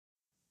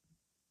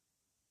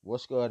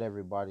What's good,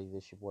 everybody?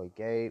 This your boy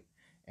Gabe,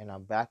 and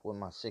I'm back with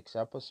my sixth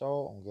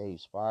episode on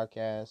Gabe's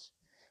podcast.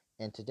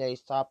 And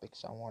today's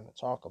topics I want to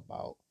talk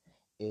about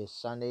is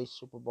Sunday's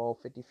Super Bowl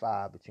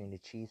 55 between the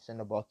Chiefs and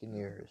the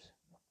Buccaneers.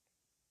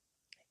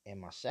 And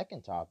my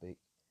second topic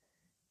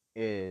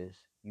is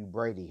you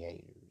Brady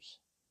haters.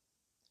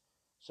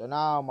 So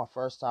now my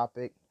first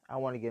topic, I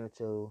want to get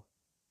into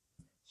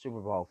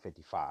Super Bowl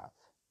 55.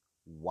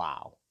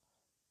 Wow.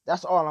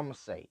 That's all I'm going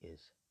to say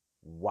is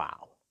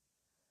wow.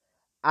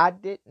 I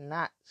did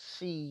not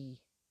see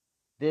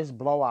this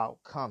blowout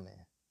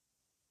coming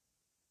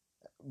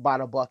by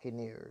the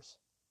Buccaneers.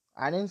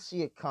 I didn't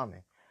see it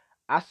coming.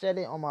 I said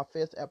it on my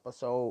fifth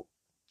episode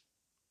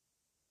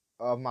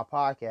of my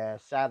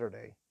podcast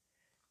Saturday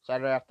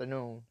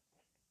afternoon,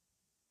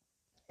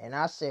 and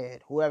I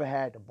said whoever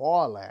had the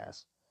ball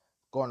last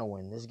going to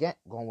win this game,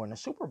 going to win the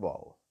Super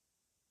Bowl.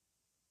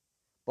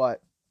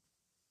 But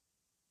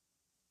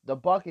the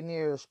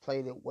Buccaneers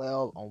played it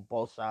well on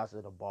both sides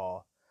of the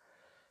ball,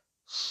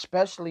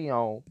 especially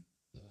on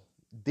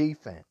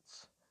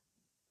defense.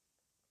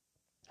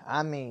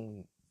 I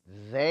mean,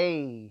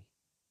 they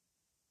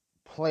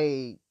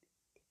played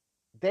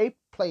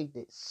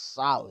it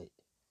solid.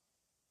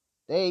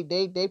 They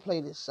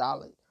played it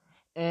solid.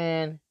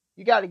 And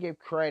you got to give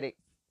credit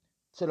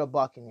to the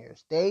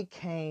Buccaneers. They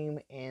came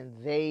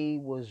and they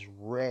was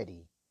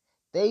ready.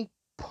 They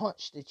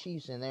punched the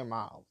Chiefs in their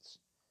mouths.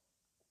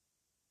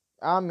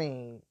 I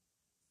mean,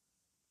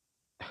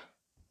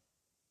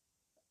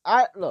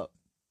 I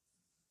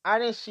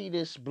didn't see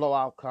this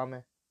blowout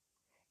coming.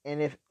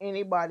 And if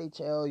anybody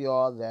tell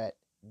y'all that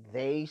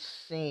they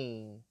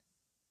seen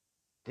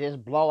this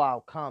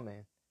blowout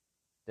coming,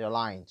 they're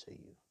lying to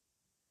you.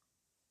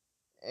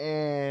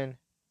 And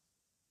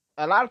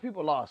a lot of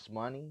people lost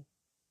money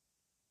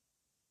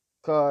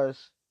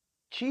because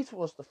Chiefs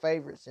was the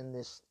favorites in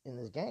this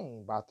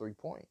game by 3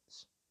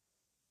 points.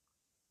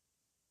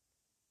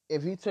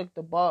 If you took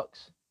the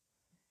Bucks,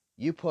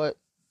 you put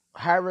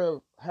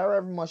however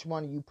much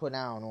money you put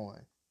down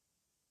on.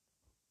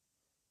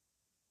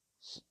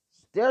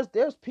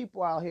 There's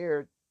people out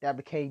here that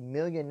became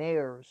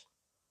millionaires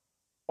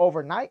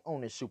overnight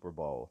on this Super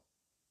Bowl.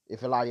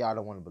 If a lot of y'all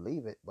don't want to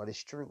believe it, but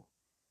it's true.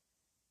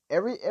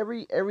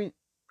 Every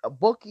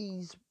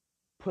bookies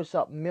puts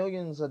up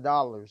millions of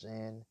dollars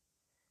and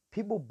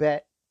people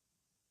bet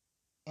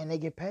and they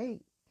get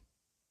paid.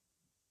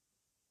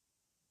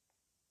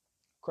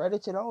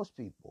 Credit to those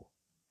people.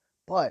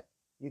 But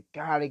you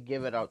gotta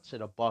give it up to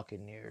the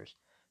Buccaneers.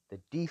 The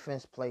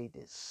defense played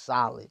it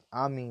solid.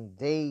 I mean,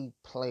 they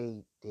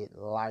played it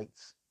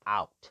lights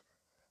out.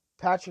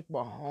 Patrick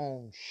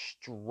Mahomes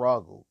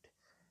struggled.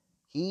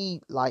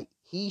 He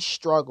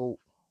struggled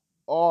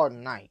all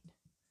night.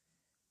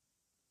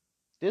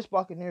 This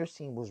Buccaneers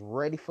team was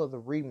ready for the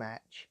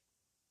rematch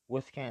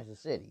with Kansas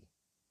City.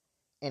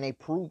 And they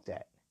proved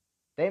that.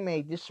 They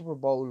made this Super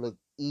Bowl look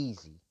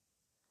easy.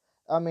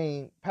 I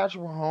mean,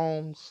 Patrick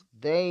Mahomes,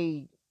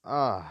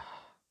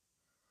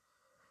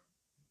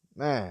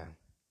 man,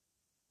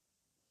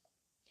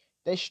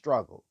 they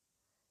struggled.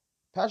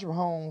 Patrick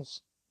Mahomes,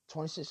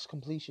 26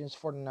 completions,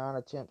 49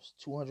 attempts,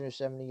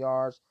 270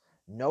 yards,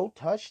 no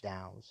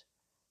touchdowns,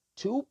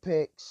 2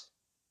 picks,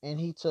 and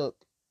he took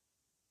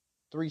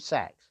 3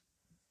 sacks.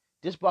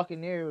 This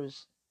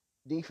Buccaneers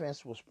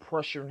defense was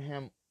pressuring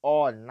him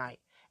all night.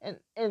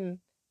 And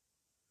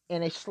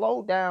they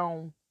slowed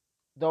down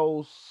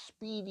those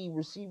speedy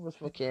receivers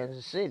for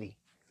Kansas City.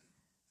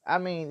 I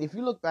mean, if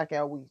you look back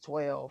at week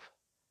 12,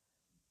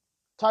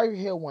 Tyreek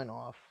Hill went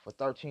off for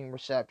 13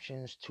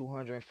 receptions,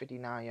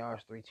 259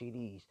 yards, 3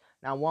 TDs.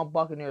 Now, one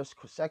Buccaneers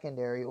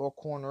secondary or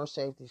corner or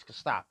safeties could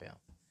stop him.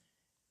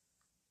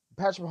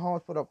 Patrick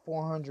Mahomes put up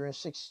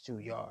 462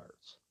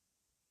 yards.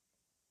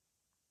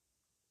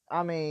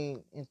 I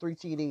mean, in 3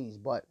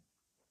 TDs, but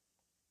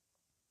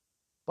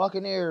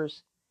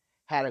Buccaneers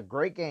had a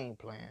great game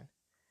plan.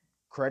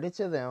 Credit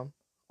to them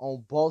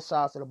on both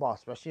sides of the ball,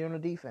 especially on the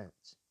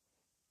defense.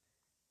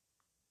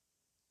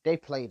 They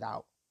played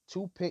out.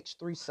 2 picks,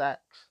 3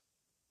 sacks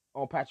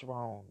on Patrick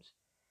Mahomes.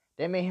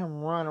 They made him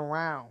run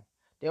around.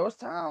 There was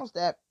times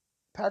that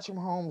Patrick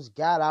Mahomes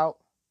got out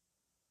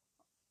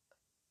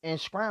and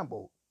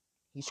scrambled.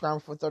 He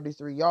scrambled for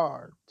 33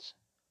 yards.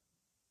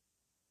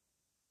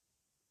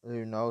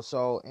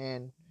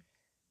 And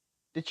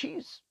the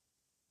Chiefs,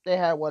 they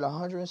had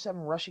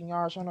 107 rushing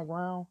yards on the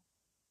ground,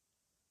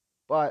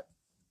 but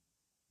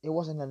it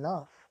wasn't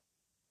enough.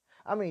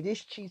 I mean,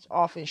 this Chiefs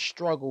offense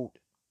struggled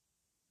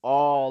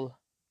all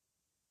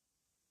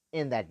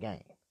in that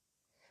game.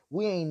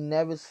 We ain't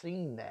never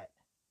seen that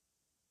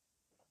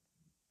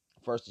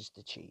versus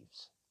the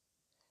Chiefs.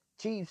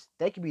 Chiefs,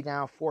 they could be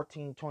down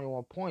 14,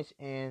 21 points,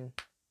 and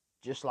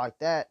just like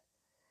that,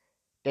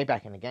 they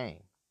back in the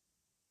game.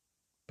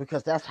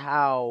 Because that's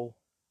how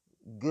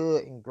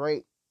good and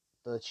great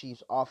the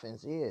Chiefs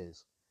offense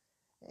is.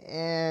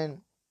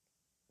 And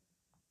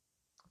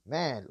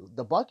man,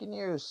 the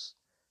Buccaneers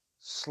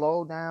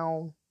slowed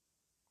down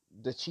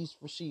the Chiefs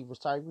receivers,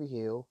 Tyreek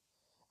Hill.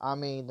 I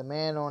mean, the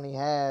man only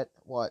had,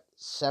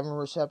 7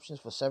 receptions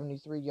for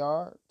 73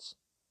 yards?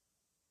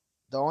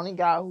 The only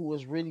guy who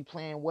was really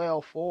playing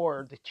well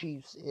for the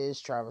Chiefs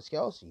is Travis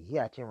Kelce. He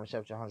had 10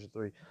 receptions,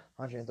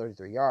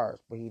 133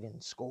 yards, but he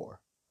didn't score.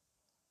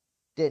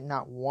 Did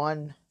not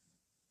one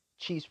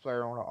Chiefs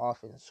player on the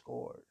offense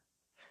scored.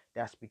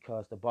 That's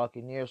because the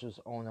Buccaneers was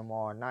on them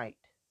all night.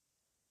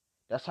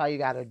 That's how you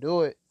got to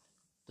do it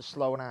to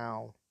slow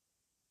down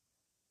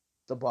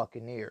the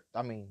Buccaneers.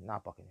 I mean,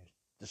 not Buccaneers.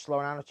 To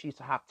slow down the Chiefs'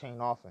 octane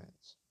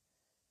offense.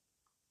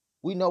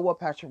 We know what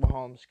Patrick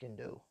Mahomes can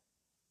do.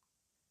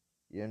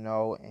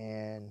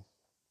 And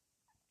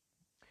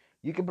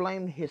you can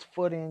blame his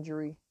foot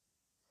injury.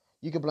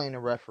 You can blame the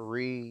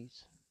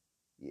referees.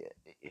 Yeah,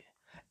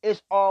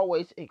 it's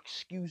always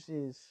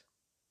excuses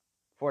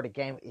for the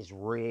game is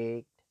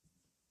rigged.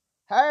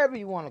 However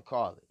you want to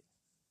call it.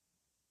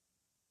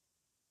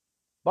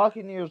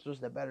 Buccaneers was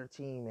the better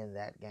team in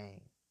that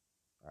game.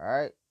 All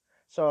right?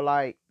 So,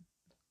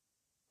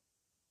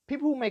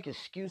 people who make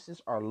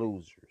excuses are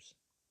losers.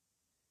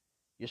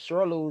 You're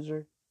sure a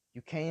loser.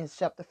 You can't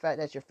accept the fact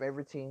that your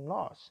favorite team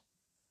lost.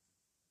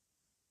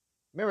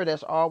 Remember,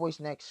 that's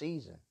always next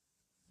season.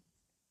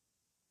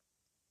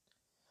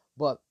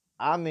 But,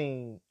 I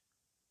mean,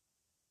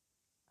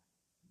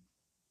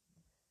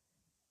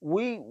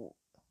 I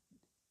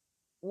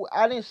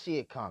didn't see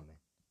it coming.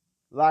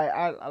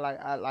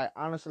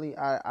 Honestly,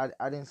 I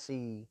didn't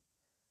see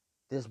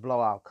this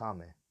blowout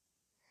coming.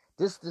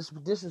 This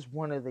is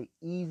one of the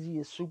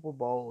easiest Super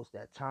Bowls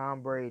that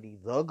Tom Brady,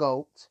 the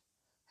GOAT,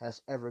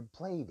 has ever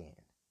played in.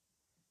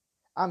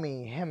 I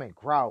mean, him and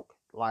Grout,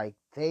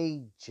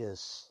 they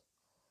just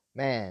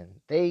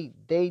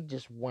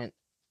went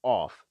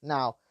off.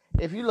 Now,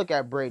 if you look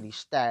at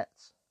Brady's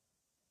stats,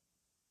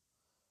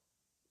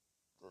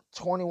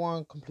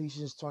 21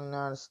 completions,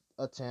 29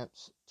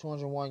 attempts,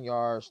 201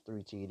 yards,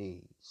 3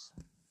 TDs.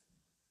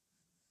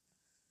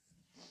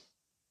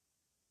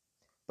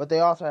 But they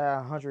also had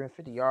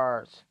 150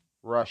 yards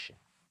rushing.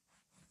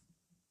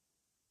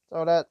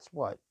 So that's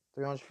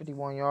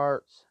 351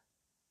 yards?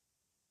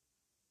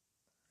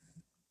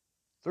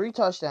 3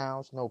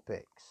 touchdowns, no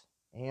picks.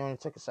 And he only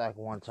took a sack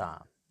one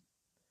time.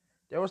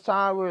 There was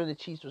time where the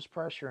Chiefs was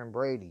pressuring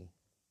Brady,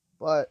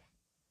 but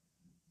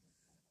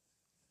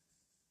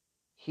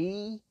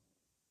he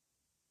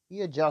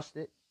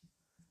adjusted.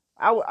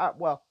 I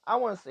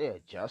wouldn't say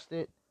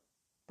adjusted.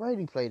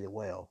 Brady played it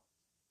well.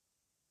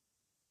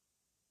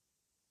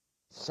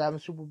 7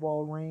 Super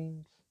Bowl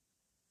rings.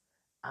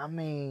 I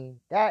mean,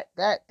 that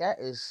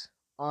is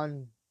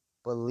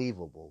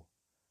unbelievable.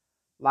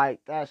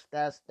 That's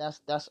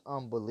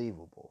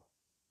unbelievable.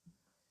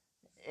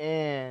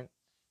 And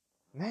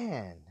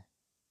man,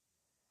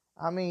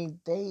 I mean,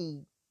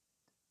 they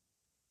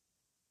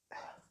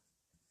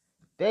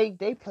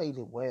played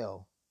it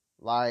well.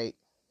 A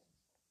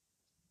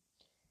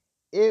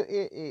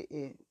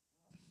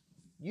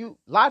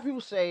lot of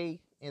people say,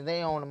 and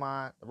they on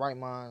the right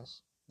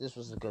minds, this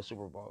was a good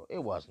Super Bowl. It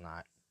was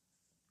not.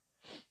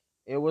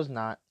 It was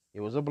not.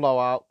 It was a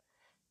blowout.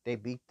 They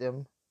beat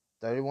them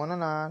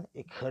 31-9.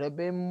 It could have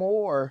been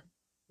more.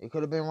 It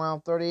could have been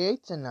around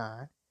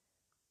 38-9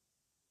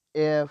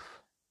 if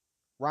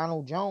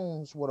Ronald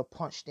Jones would have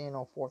punched in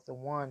on 4th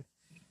and 1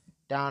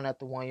 down at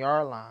the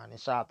 1-yard line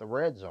inside the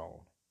red zone.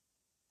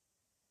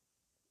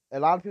 A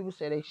lot of people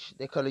say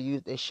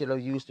they should have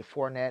used the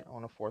Fournette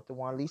on the 4th and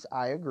 1. At least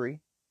I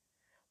agree.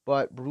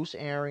 But Bruce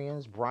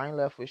Arians, Brian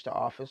Leftwich, the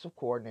offensive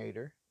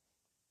coordinator,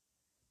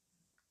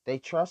 they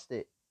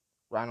trusted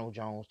Ronald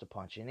Jones to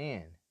punch it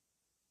in.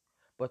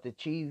 But the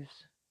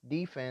Chiefs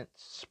defense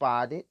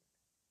spotted,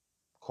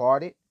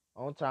 caught it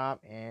on time,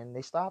 and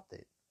they stopped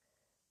it.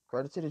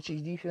 Credit to the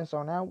Chiefs defense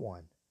on that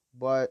one.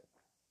 But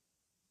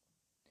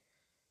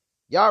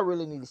y'all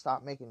really need to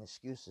stop making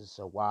excuses.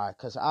 So why?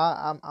 Because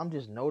I'm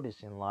just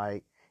noticing,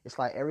 it's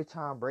like every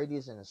time Brady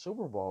is in the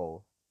Super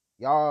Bowl,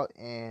 y'all,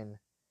 and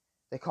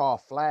they call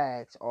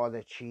flags, or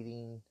they're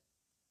cheating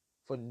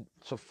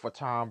for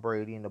Tom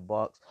Brady and the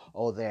Bucs.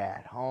 Oh, they're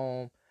at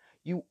home.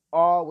 You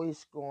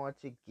always going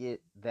to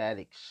get that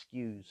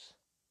excuse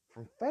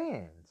from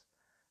fans,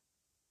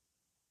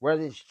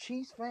 whether it's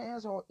Chiefs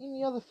fans or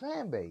any other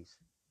fan base.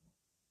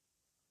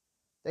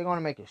 They're going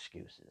to make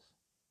excuses.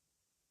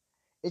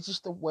 It's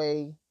just the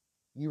way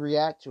you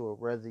react to it,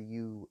 whether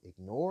you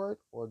ignore it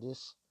or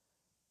just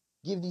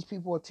give these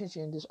people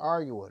attention and just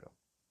argue with them.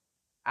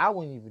 I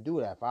wouldn't even do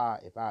that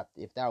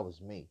if that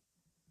was me.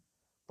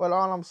 But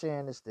all I'm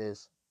saying is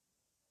this: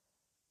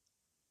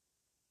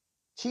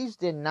 Chiefs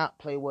did not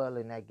play well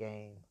in that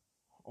game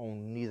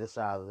on neither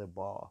side of the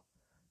ball.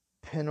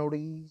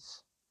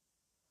 Penalties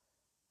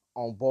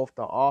on both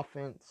the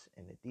offense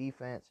and the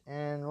defense.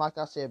 And like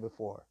I said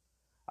before,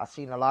 I've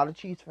seen a lot of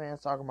Chiefs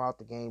fans talking about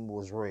the game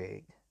was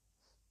rigged.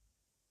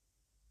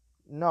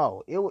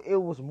 No, it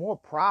was more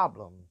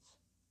problems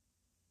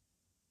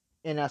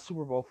in that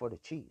Super Bowl for the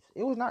Chiefs.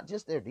 It was not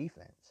just their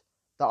defense.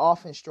 The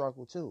offense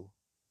struggled too.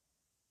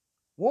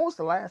 When was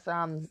the last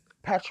time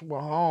Patrick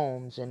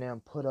Mahomes and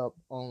them put up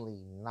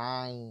only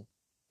 9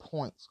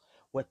 points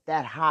with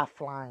that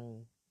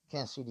high-flying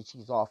Kansas City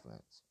Chiefs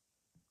offense.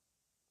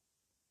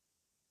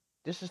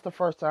 This is the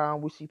first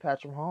time we see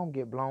Patrick Mahomes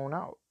get blown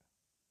out.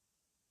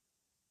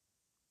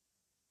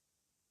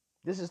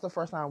 This is the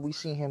first time we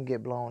see him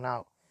get blown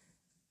out.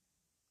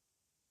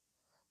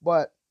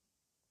 But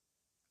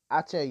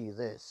I tell you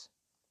this,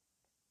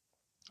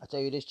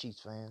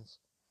 Chiefs fans,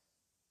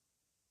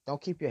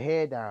 don't keep your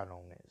head down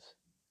on this.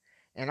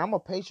 And I'm a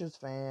Patriots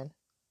fan,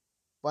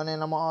 but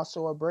then I'm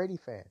also a Brady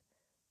fan.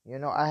 You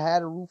know, I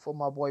had a root for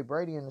my boy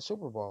Brady in the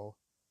Super Bowl.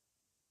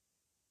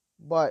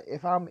 But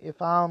if I'm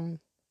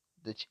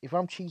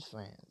Chiefs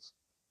fans,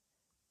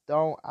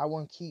 I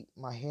wouldn't keep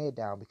my head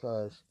down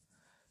because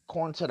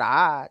according to the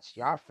odds,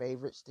 y'all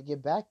favorites to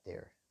get back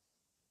there.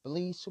 I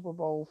believe Super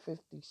Bowl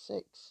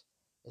 56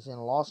 is in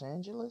Los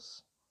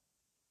Angeles.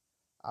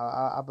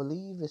 I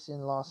believe it's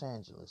in Los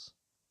Angeles.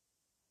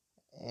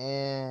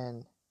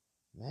 And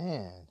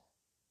man,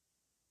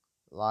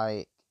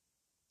 like,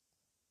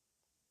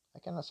 how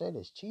can I say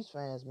this? Chiefs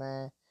fans,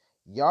 man,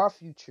 your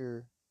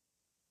future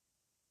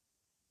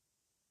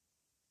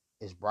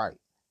is bright.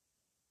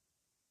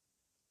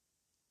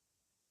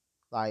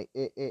 Like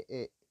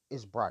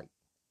it's bright.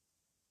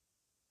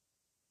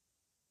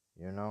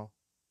 You know?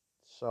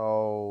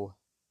 So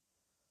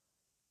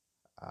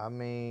I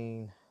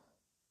mean,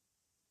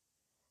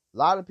 a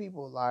lot of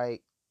people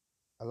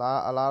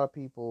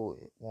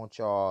want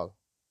y'all,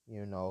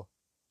 you know,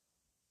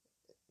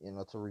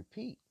 to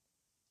repeat.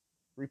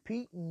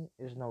 Repeating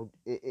is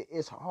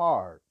it's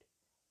hard.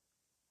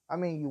 I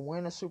mean, you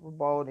win a Super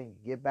Bowl, then you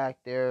get back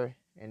there,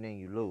 and then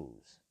you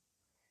lose.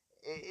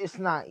 It's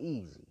not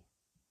easy.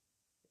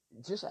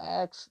 Just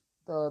ask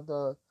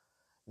the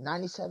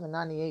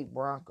 97-98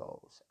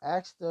 Broncos.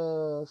 Ask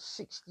the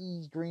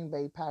 60s Green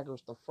Bay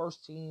Packers, the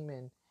first team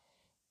in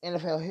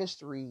NFL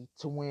history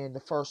to win the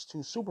first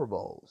 2 Super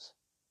Bowls.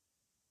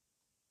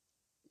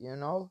 You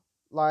know?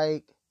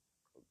 Like,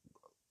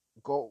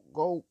 go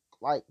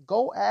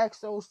ask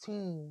those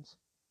teams.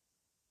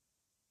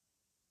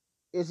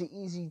 Is it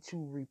easy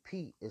to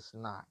repeat? It's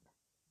not.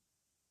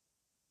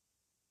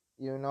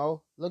 You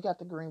know? Look at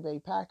the Green Bay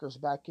Packers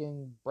back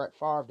in Brett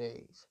Favre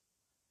days.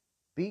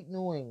 Beat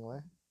New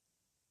England,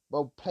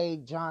 but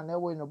played John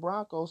Elway and the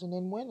Broncos and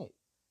then win it.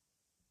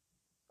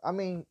 I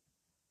mean,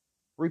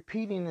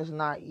 repeating is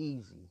not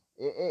easy.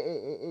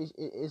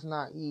 It's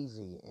not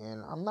easy.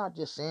 And I'm not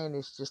just saying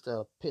this just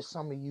to piss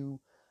some of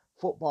you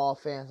football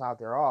fans out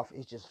there off.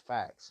 It's just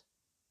facts.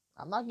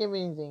 I'm not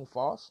giving anything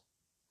false.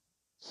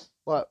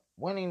 But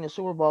winning the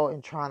Super Bowl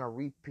and trying to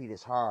repeat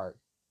is hard.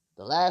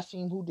 The last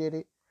team who did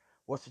it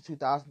was the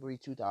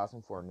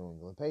 2003-2004 New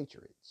England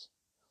Patriots.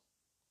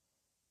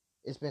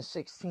 It's been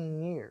 16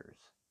 years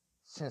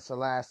since the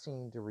last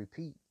team to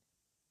repeat.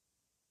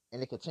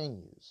 And it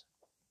continues.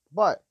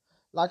 But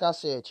like I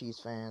said, Chiefs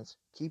fans,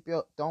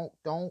 don't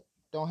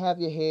have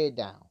your head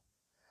down,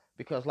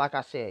 because like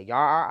I said, y'all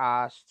are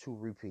odds to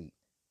repeat.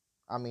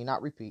 I mean,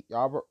 not repeat.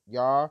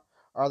 Y'all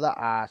are the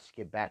odds to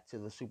get back to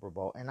the Super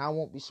Bowl, and I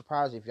won't be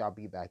surprised if y'all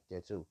be back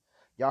there too.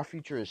 Y'all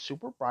future is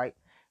super bright.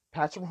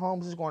 Patrick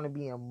Mahomes is going to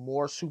be in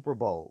more Super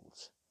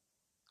Bowls,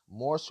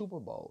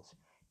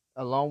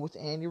 along with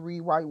Andy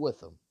Reid right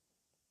with him.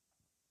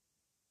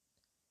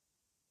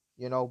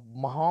 You know,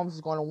 Mahomes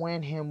is going to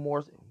win him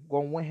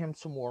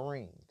some more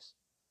rings.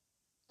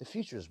 The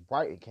future is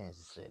bright in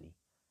Kansas City.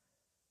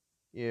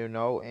 You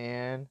know,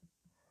 and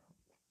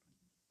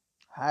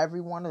however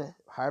you wanna,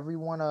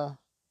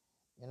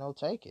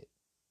 take it.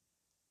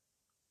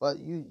 But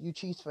you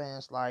Chiefs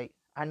fans, like,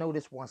 I know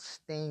this one's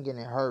stinging and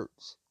it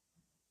hurts.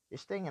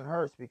 It's stinging and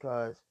hurts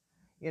because,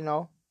 you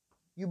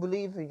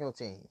believe in your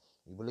team.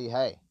 You believe,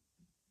 hey,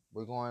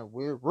 we're going to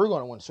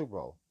win the Super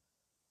Bowl.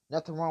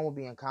 Nothing wrong with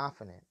being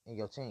confident in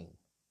your team.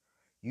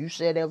 You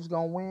said they was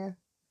gonna win.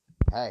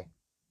 Hey,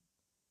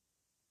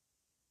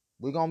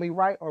 we're gonna be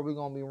right or we're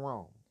gonna be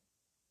wrong.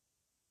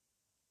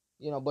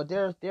 But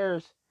there's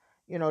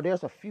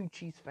a few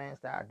Chiefs fans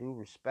that I do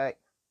respect,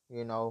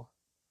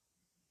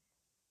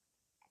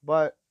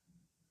 but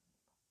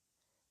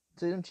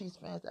to them Chiefs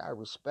fans that I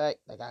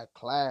respect, that got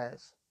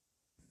class,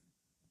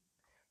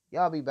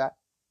 y'all be back.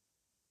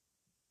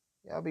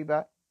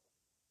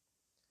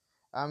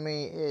 I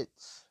mean,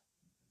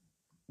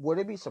 would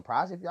it be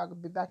surprising if y'all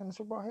could be back in the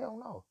Super Bowl? Hell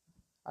no.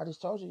 I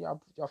just told you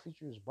y'all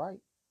future is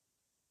bright.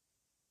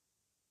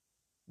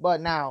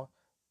 But now,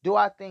 do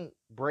I think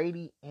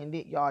Brady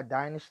ended y'all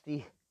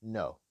dynasty?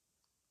 No.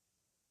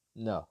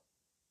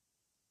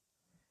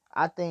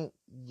 I think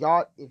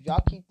if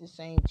y'all keep the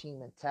same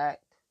team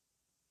intact,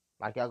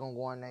 like y'all gonna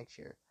go on next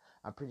year,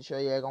 I'm pretty sure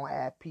y'all gonna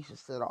add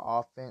pieces to the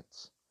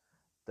offense.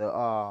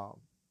 The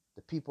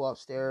people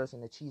upstairs in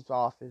the Chiefs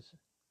office,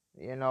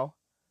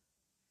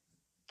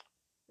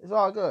 it's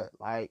all good.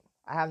 Like,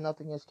 I have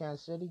nothing against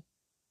Kansas City,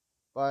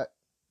 but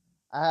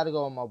I had to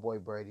go with my boy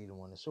Brady to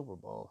win the Super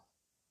Bowl.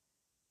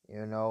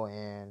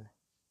 And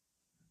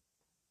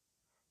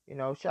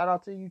shout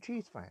out to you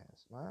Chiefs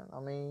fans, man.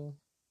 I mean,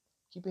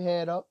 keep your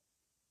head up,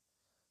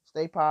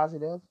 stay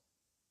positive.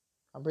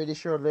 I'm pretty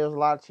sure there's a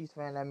lot of Chiefs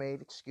fans that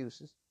made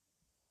excuses,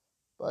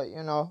 but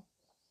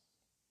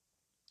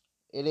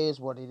it is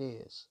what it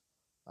is.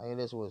 Like it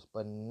is what it is.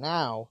 But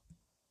now,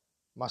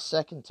 my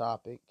second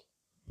topic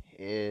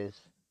is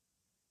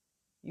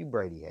you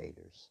Brady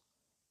haters.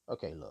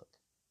 Okay, look.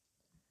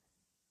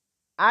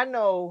 I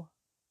know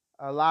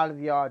a lot of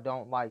y'all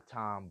don't like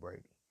Tom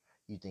Brady.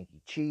 You think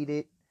he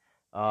cheated.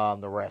 The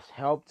refs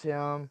helped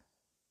him.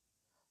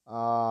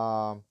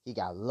 He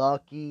got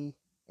lucky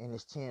in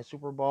his 10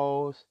 Super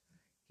Bowls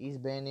he's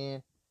been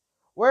in.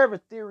 Whatever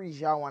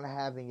theories y'all want to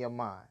have in your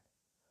mind.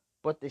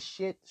 But the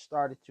shit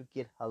started to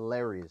get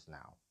hilarious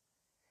now.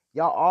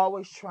 Y'all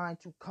always trying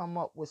to come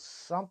up with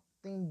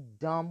something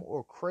dumb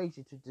or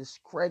crazy to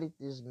discredit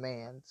this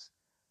man's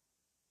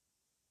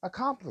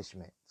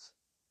accomplishments.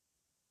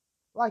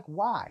 Like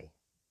why?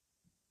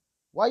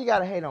 Why you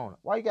gotta hate on him?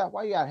 Why you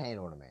gotta hate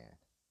on a man?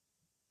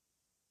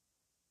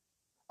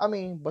 I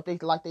mean, but they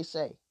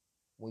say,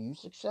 when you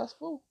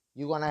successful,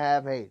 you're gonna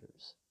have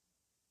haters.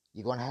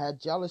 You're gonna have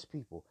jealous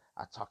people.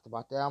 I talked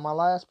about that on my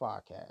last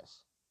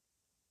podcast.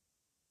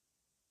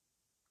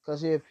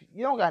 Cause if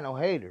you don't got no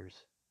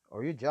haters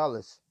or you're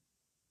jealous,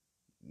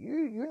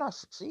 you're not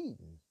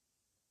succeeding.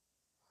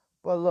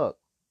 But look,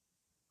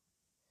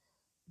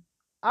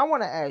 I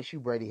want to ask you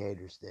Brady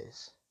haters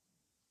this.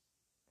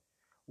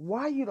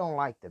 Why you don't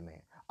like the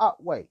man?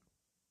 Wait.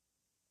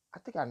 I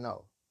think I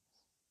know.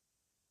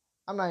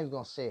 I'm not even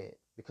going to say it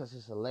because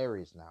it's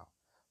hilarious now.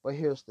 But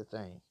here's the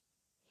thing.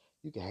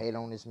 You can hate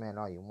on this man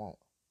all you want.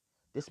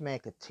 This man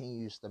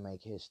continues to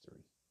make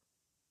history.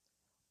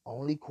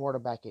 Only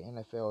quarterback in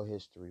NFL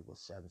history with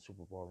 7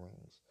 Super Bowl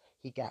rings.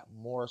 He got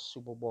more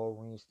Super Bowl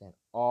rings than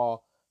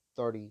all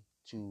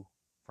 32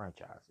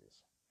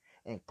 franchises,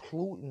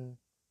 including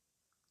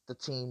the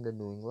team, the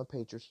New England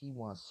Patriots, he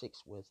won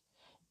 6 with,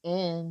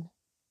 and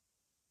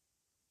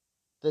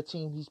the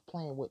team he's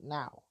playing with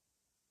now.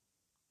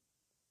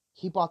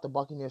 He bought the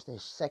Buccaneers their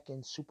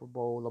second Super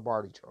Bowl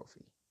Lombardi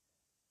trophy.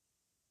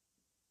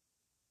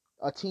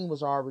 A team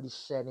was already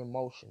set in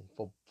motion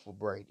for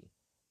Brady.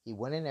 He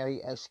went in there,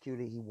 he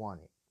executed, he won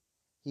it.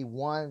 He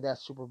won that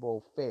Super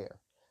Bowl fair,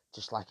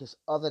 just like his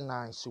other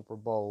 9 Super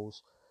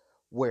Bowls,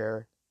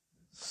 where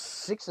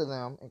 6 of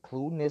them,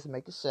 including this,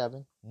 make it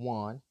 7,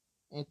 won,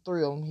 and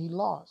 3 of them he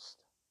lost.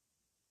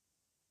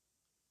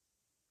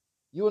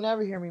 You will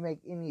never hear me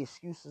make any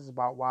excuses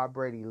about why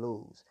Brady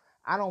lose.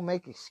 I don't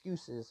make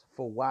excuses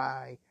for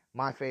why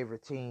my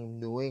favorite team,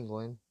 New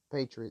England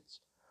Patriots,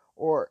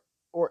 or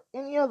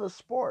any other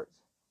sports.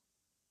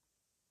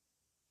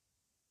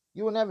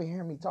 You will never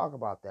hear me talk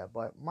about that.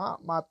 But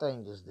my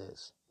thing is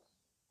this.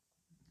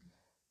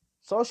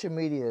 Social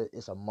media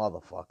is a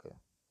motherfucker.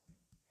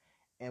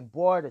 And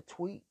boy, the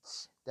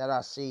tweets that I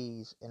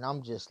see, and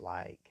I'm just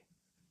like,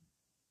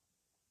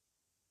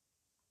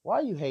 why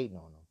are you hating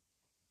on him?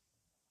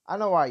 I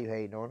know why you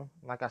hating on him.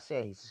 Like I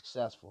said, he's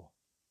successful.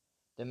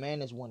 The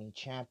man is winning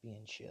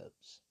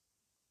championships.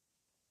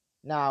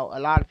 Now, a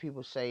lot of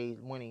people say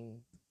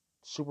winning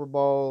Super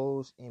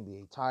Bowls,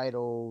 NBA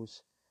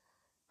titles,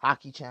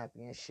 hockey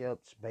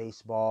championships,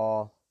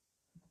 baseball.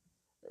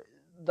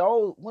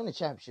 Those winning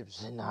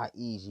championships is not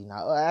easy.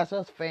 Now, as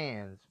us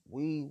fans,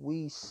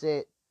 we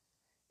sit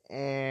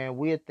and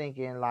we're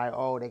thinking like,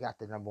 oh, they got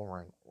the number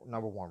one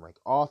rank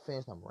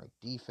offense, number one rank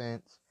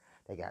defense.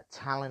 They got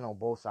talent on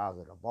both sides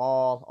of the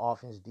ball,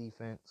 offense,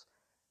 defense.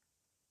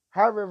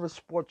 However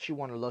sport you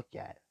want to look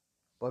at.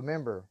 But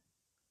remember,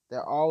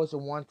 there's always a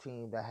one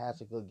team that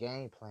has a good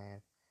game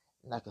plan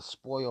and that can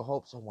spoil your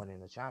hopes of winning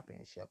the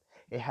championship.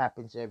 It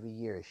happens every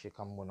year. It should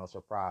come with no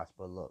surprise.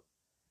 But look,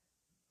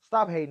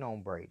 stop hating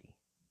on Brady.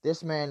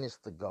 This man is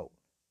the GOAT.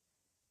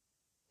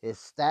 His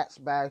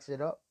stats bags it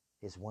up.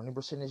 His winning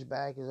percentage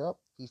bag is up.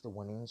 He's the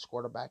winningest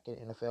quarterback in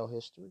NFL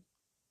history.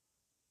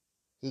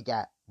 He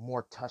got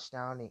more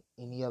touchdowns than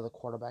any other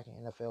quarterback in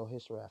NFL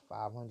history at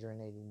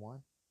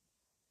 581.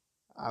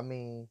 I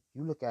mean,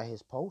 you look at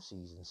his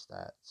postseason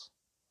stats.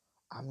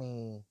 I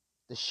mean,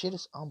 the shit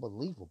is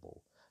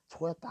unbelievable.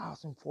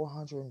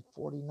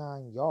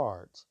 12,449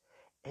 yards.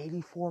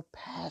 84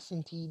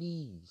 passing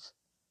TDs.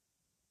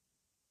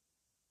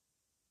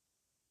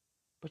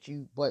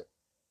 But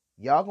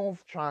y'all gonna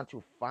try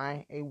to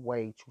find a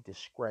way to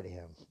discredit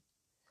him.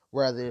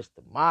 Whether it's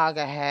the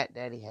MAGA hat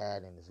that he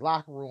had in his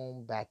locker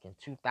room back in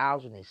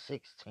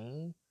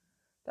 2016.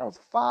 That was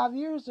 5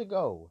 years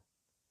ago.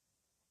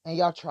 And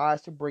y'all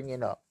tries to bring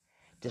it up.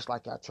 Just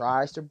like y'all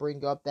tries to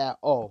bring up that,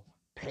 oh,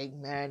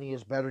 Peyton Manning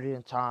is better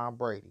than Tom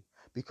Brady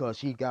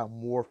because he got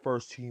more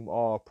first team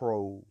all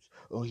pros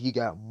or he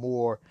got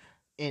more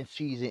in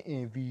season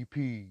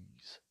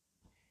MVPs.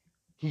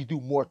 He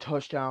do more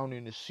touchdown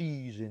in the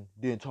season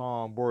than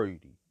Tom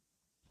Brady.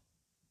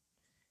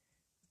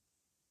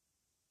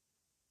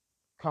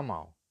 Come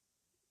on.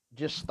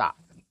 Just stop.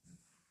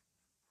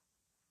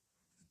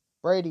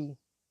 Brady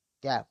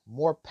got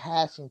more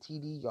passing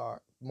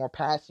more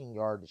passing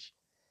yardage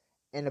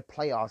in the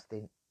playoffs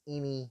than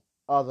any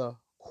other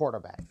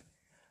quarterback,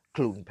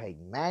 including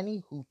Peyton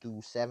Manning, who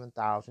threw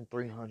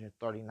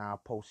 7,339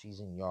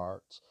 postseason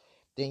yards.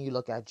 Then you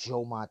look at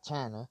Joe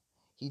Montana.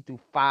 He threw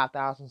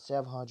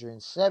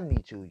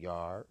 5,772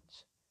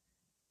 yards.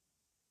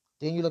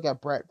 Then you look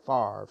at Brett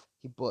Favre.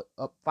 He put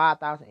up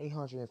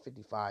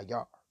 5,855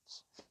 yards.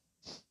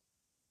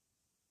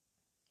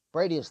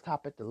 Brady is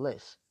top at the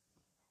list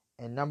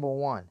and number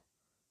one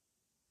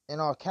in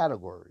all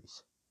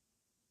categories.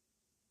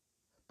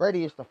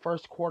 Brady is the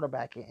first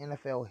quarterback in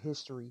NFL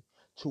history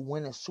to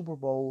win a Super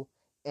Bowl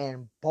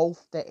in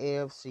both the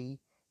AFC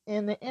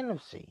and the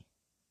NFC.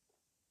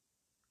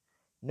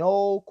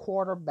 No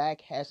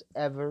quarterback has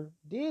ever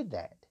did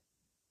that.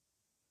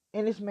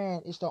 And this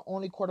man is the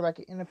only quarterback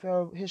in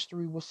NFL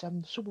history with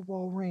 7 Super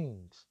Bowl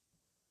rings.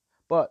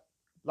 But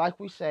like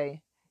we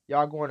say,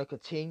 y'all going to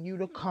continue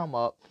to come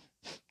up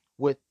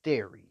with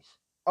theories.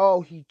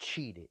 Oh, he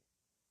cheated.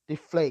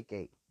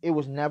 Deflategate. It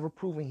was never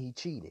proven he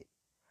cheated.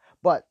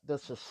 But the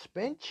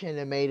suspension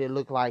that made it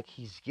look like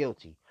he's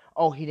guilty.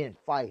 Oh, he didn't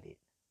fight it.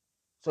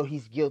 So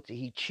he's guilty.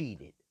 He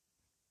cheated.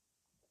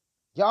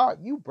 Y'all,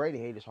 you Brady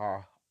haters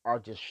are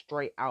just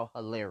straight out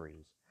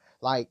hilarious.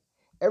 Like,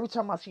 every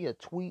time I see a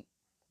tweet,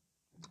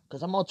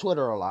 because I'm on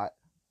Twitter a lot,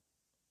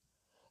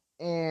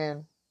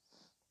 and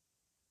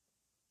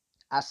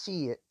I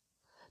see it,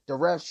 the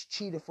refs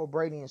cheated for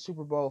Brady in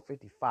Super Bowl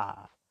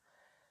 55.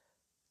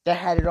 They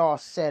had it all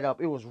set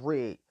up. It was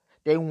rigged.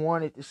 They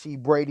wanted to see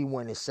Brady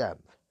win his 7th.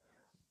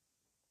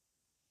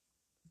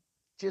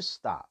 Just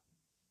stop.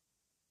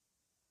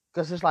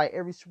 Because it's like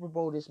every Super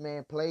Bowl this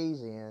man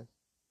plays in,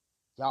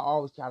 y'all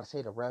always got to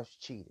say the refs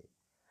cheated.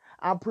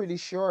 I'm pretty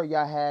sure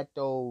y'all had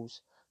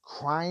those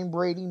crying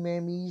Brady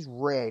memes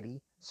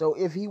ready. So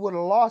if he would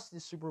have lost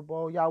this Super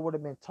Bowl, y'all would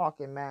have been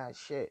talking mad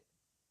shit.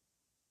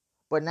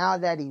 But now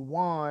that he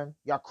won,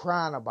 y'all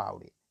crying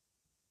about it.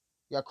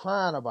 Y'all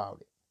crying about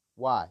it.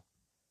 Why?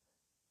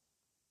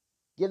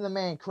 Give the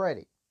man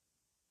credit.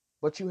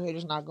 But you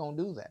haters not going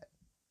to do that.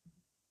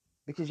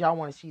 Because y'all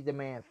want to see the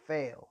man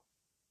fail.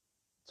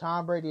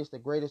 Tom Brady is the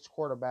greatest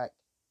quarterback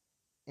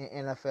in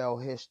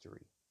NFL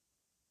history.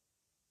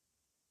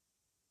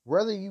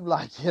 Whether you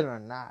like it or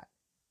not,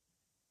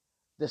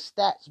 the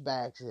stats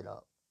backs it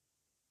up.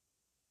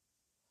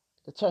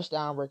 The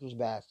touchdown records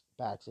backs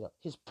it up.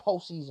 His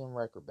postseason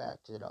record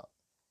backs it up.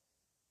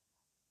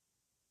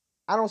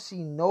 I don't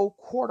see no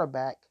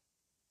quarterback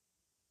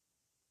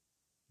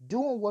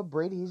doing what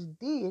Brady has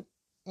did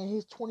in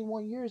his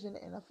 21 years in the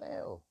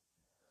NFL.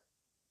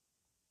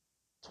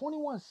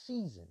 21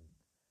 seasons.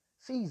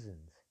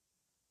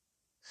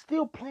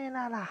 Still playing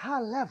at a high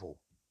level.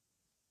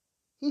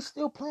 He's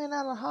still playing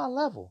at a high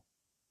level.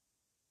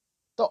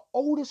 The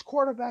oldest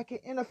quarterback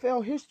in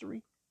NFL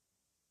history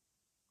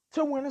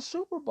to win a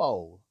Super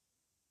Bowl.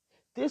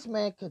 This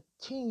man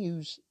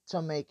continues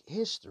to make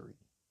history.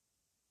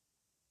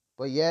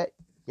 But yet,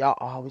 y'all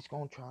always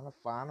going to try to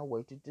find a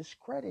way to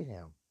discredit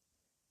him.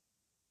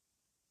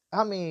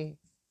 I mean,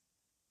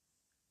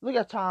 look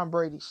at Tom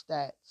Brady's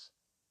stats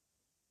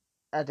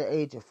at the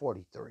age of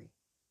 43.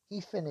 He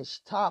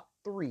finished top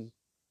 3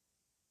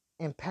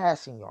 in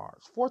passing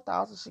yards,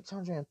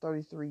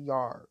 4,633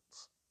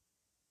 yards.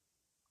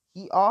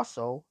 He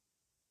also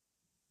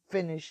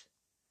finished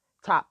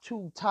top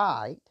 2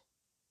 tied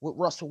with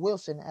Russell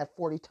Wilson at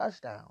 40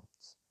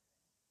 touchdowns.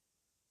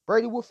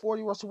 Brady with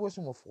 40, Russell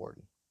Wilson with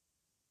 40.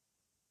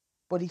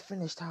 But he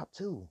finished top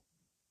 2.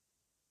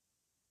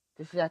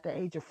 This is at the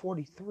age of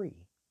 43.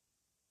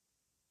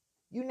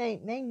 You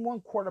name one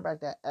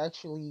quarterback that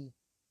actually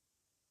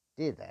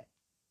did that.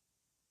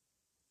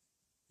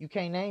 You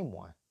can't name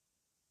one.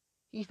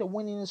 He's the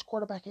winningest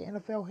quarterback in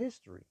NFL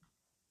history.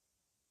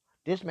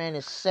 This man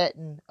is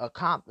setting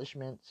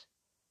accomplishments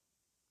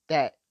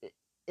that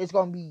it's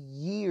going to be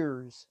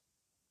years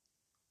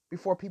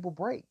before people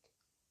break.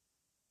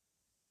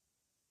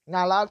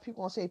 Now, a lot of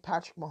people going to say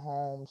Patrick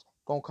Mahomes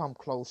going to come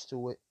close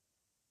to it.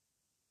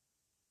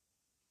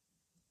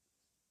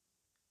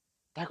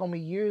 That's going to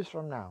be years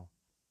from now.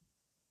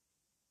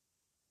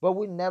 But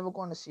we're never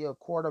going to see a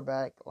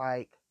quarterback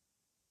like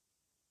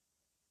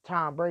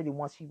Tom Brady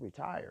once he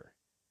retires.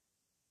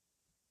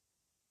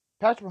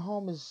 Patrick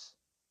Mahomes is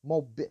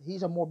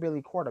he's a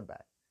mobility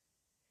quarterback.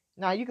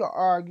 Now, you can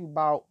argue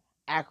about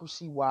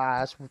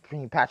accuracy-wise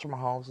between Patrick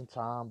Mahomes and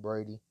Tom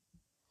Brady.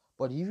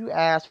 But if you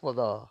ask for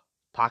the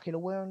pocket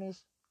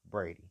awareness,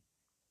 Brady.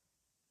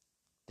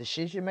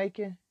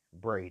 Decision-making,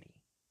 Brady.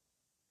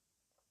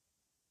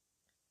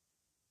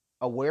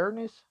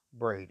 Awareness,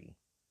 Brady.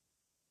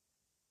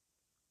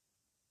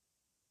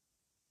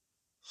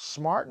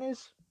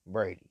 Smartness,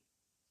 Brady.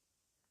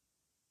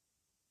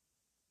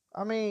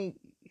 I mean,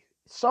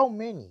 so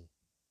many.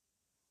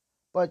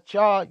 But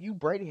y'all, you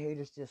Brady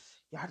haters,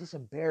 y'all just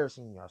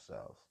embarrassing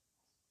yourselves.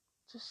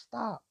 Just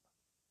stop.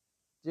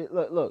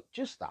 Look,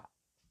 just stop.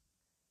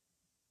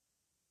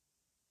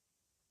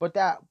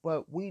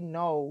 But we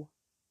know,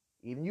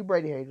 even you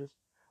Brady haters,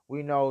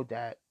 we know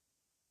that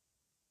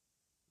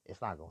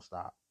it's not gonna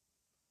stop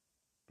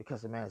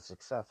because the man is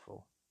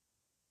successful.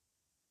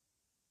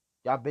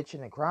 Y'all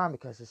bitching and crying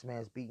because this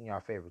man's beating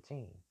your favorite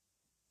team.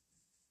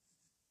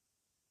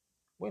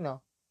 We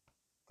know.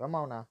 Come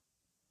on now.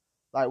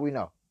 Like, we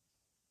know.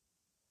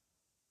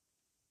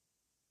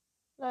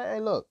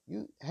 Hey, look,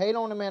 you hate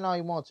on the man all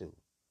you want to.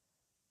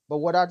 But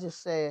what I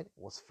just said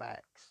was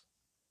facts.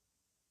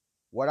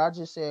 What I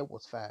just said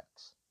was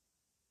facts.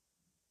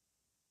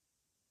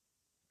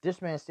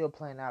 This man's still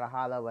playing at a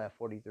high level at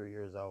 43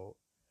 years old.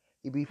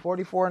 He'll be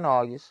 44 in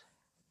August.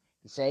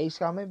 He said he's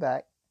coming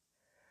back.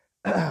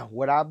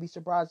 Would I be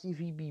surprised if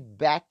he'd be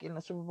back in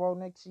the Super Bowl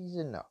next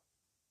season? No.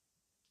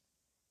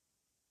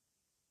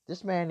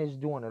 This man is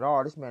doing it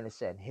all. This man is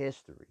setting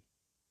history.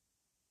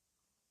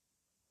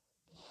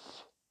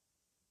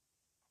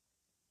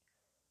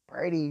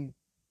 Brady,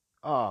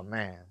 oh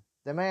man.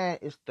 The man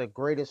is the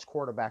greatest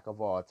quarterback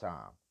of all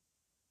time.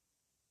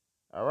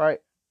 All right?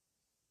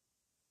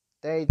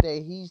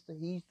 He's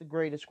the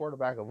greatest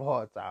quarterback of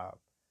all time.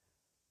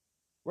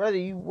 Whether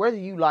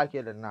you like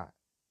it or not.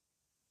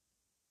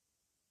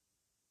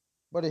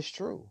 But it's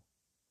true.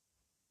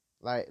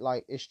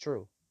 Like it's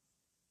true.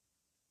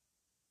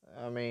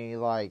 I mean,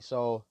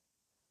 so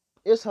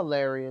it's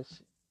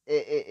hilarious.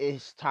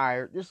 It's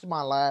tired. This is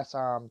my last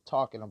time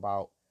talking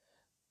about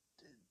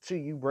to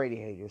you Brady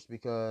haters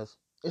because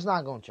it's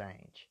not gonna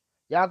change.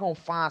 Y'all gonna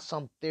find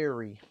some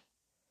theory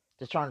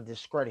that's trying to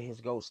discredit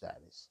his GOAT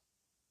status.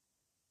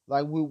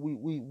 Like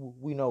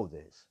we know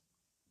this.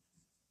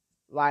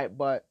 Like,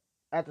 but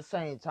at the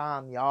same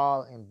time,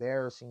 y'all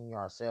embarrassing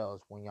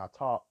yourselves when y'all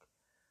talk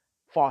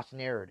false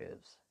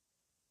narratives.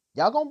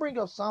 Y'all gonna bring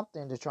up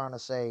something to trying to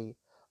say,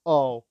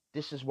 oh,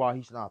 this is why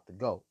he's not the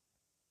GOAT.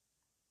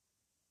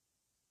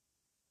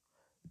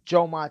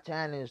 Joe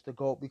Montana is the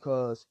GOAT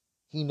because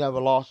he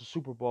never lost a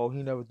Super Bowl.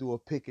 He never threw a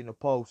pick in the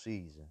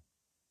postseason.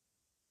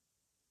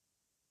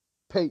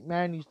 Peyton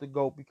Manning's the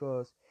GOAT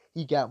because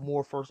he got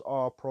more first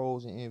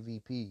All-Pros and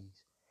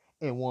MVPs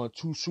and won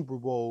 2 Super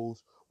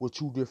Bowls with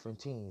 2 different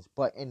teams,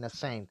 but in the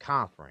same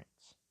conference.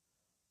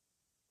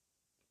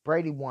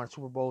 Brady won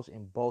Super Bowls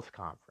in both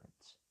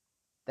conferences.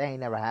 That ain't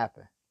never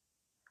happened.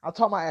 I'm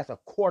talking about as a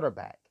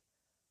quarterback.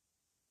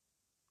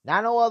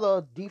 Not no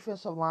other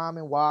defensive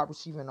lineman, wide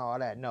receiver, and all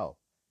that. No.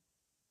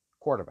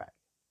 Quarterback.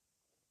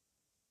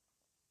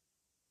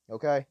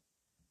 Okay?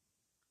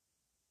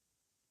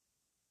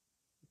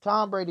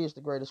 Tom Brady is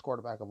the greatest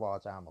quarterback of all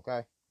time,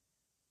 okay?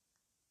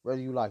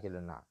 Whether you like it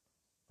or not.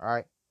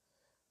 Alright?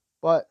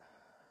 But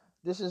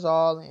this is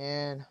all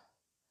in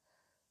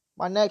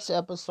my next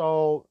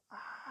episode.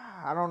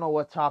 I don't know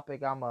what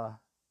topic I'm going to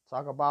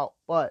talk about,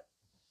 but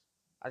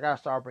I got to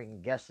start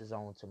bringing guests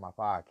on to my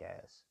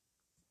podcast.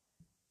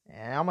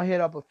 And I'm going to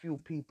hit up a few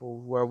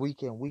people where we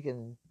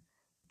can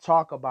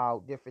talk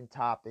about different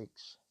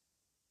topics,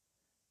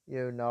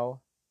 you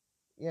know,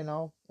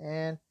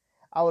 and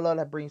I would love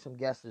to bring some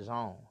guests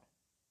on.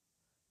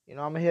 I'm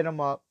going to hit them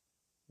up.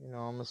 I'm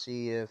going to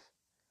see if,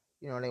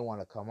 they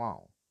want to come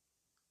on.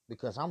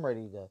 Because I'm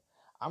ready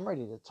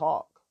to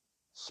talk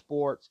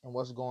sports and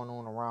what's going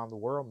on around the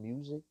world,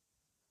 music.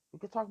 We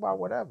can talk about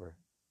whatever.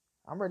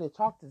 I'm ready to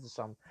talk to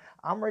some.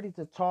 I'm ready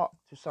to talk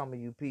to some of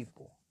you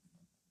people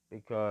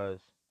because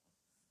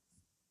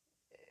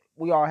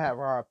we all have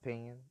our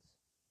opinions.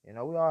 We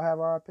all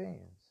have our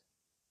opinions.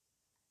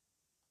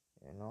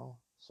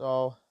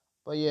 So,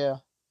 but yeah,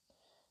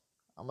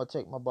 I'm going to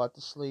take my butt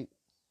to sleep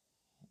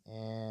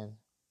and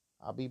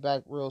I'll be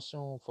back real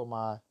soon for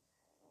my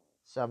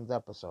 7th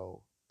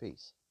episode.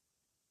 Peace.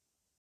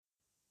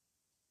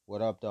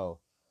 What up, though?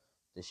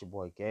 This your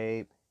boy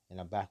Gabe,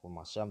 and I'm back with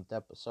my 7th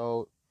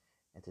episode.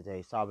 And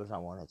today's topic I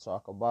want to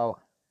talk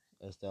about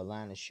is the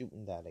Atlanta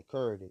shooting that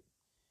occurred.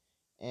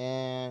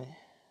 And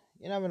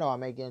you never know, I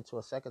may get into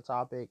a second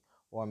topic,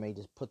 or I may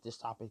just put this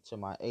topic to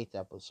my 8th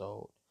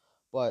episode.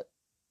 But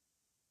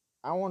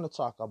I want to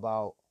talk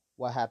about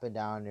what happened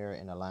down there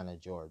in Atlanta,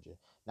 Georgia.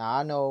 Now,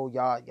 I know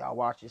y'all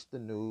watch the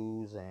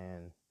news,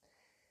 and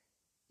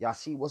y'all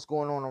see what's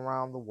going on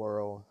around the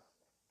world.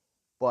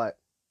 But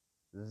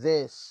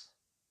this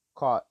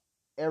caught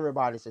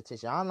everybody's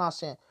attention. I'm not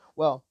saying,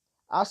 well,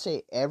 I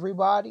say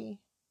everybody.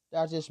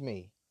 That's just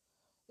me.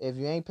 If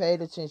you ain't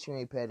paid attention, you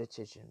ain't paid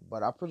attention.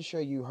 But I'm pretty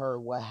sure you heard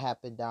what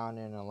happened down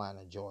in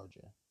Atlanta,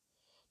 Georgia.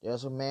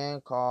 There's a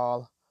man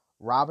called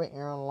Robert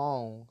Aaron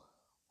Long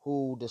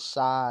who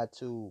decided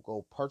to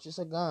go purchase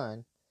a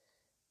gun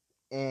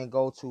and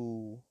go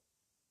to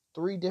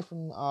 3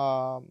 different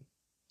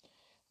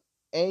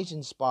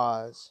Asian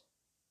spas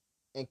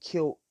and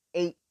kill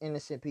 8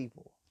 innocent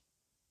people.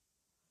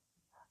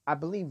 I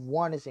believe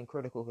 1 is in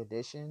critical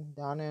condition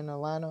down there in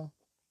Atlanta.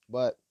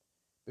 But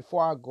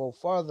before I go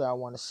further, I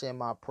want to send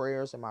my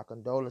prayers and my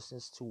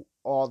condolences to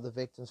all the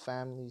victims'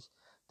 families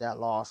that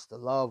lost a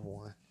loved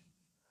one.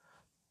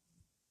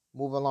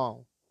 Move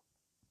along.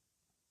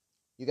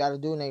 You got a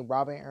dude named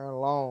Robert Aaron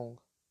Long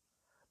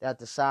that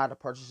decided to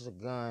purchase a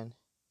gun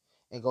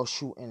and go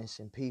shoot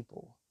innocent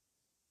people.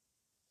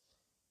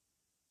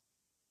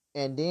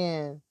 And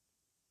then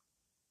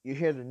you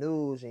hear the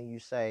news and you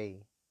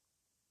say,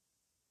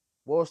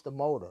 what was the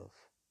motive?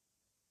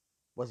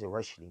 Was it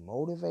racially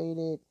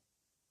motivated?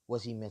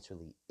 Was he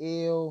mentally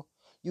ill?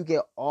 You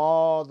get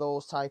all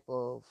those type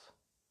of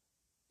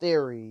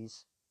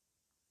theories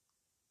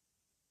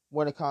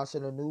when it comes to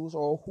the news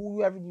or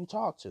whoever you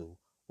talk to,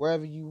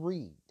 wherever you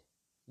read,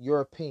 your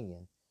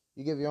opinion.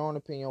 You give your own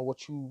opinion on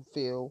what you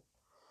feel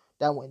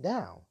that went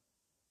down,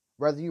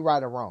 whether you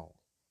right or wrong.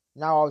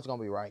 Not always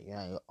gonna be right. You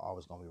ain't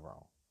always gonna be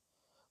wrong.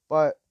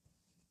 But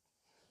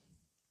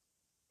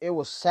it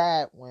was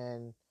sad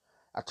when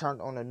I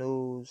turned on the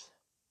news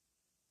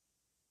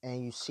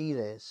and you see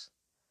this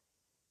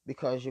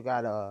because you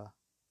got a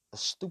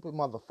stupid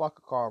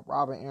motherfucker called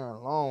Robert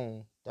Aaron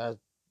Long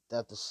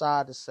that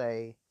decided to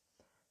say,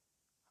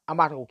 I'm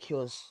about to go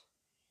kill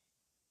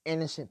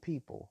innocent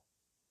people,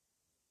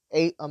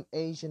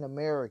 Asian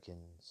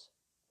Americans,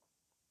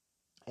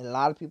 and a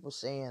lot of people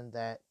saying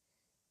that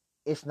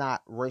it's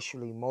not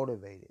racially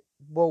motivated.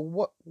 But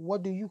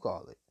what do you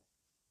call it?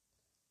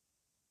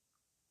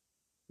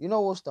 You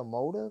know what's the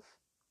motive?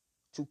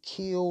 To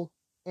kill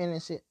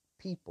innocent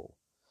people,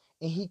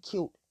 and he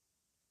killed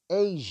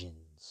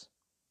Asians.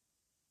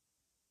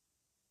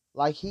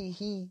 Like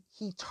he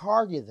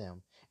targeted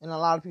them, and a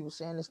lot of people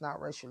saying it's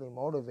not racially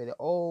motivated.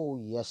 Oh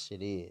yes,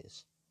 it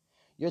is.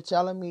 You're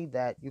telling me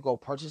that you go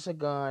purchase a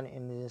gun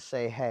and then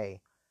say,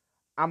 "Hey,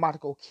 I'm about to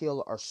go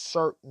kill a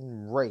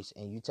certain race,"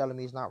 and you telling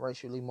me it's not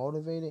racially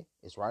motivated?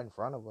 It's right in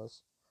front of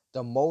us.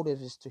 The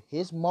motive is to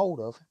his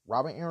motive.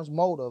 Robert Aaron's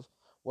motive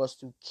was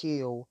to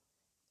kill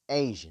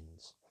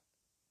Asians.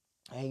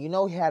 And you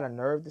know he had a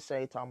nerve to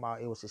say, talking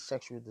about it was his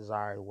sexual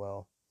desire.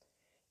 Well,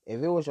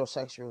 if it was your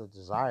sexual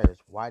desires,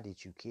 why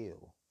did you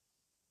kill?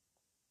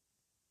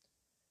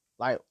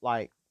 Like,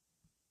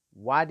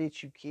 why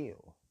did you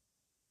kill?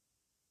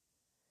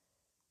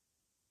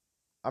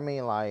 I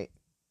mean, like,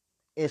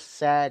 it's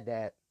sad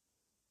that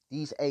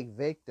these 8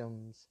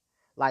 victims,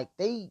 like,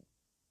 they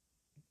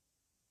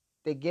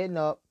getting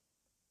up,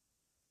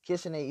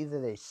 kissing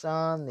either their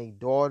son, their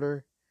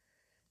daughter,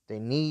 their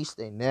niece,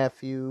 their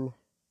nephew,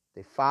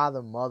 their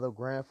father, mother,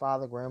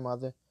 grandfather,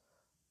 grandmother,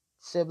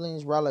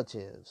 siblings,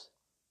 relatives.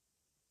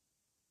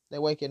 They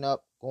waking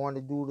up, going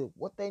to do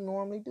what they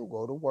normally do,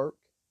 go to work,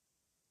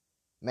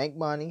 make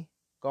money,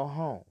 go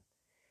home.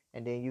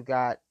 And then you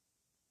got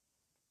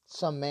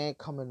some man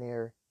coming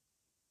there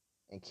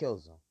and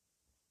kills them.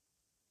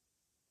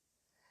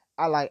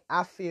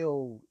 I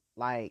feel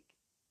like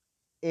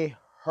it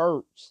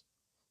hurts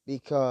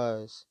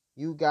because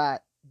you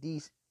got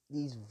these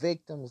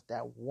victims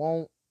that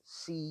won't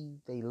see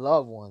their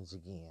loved ones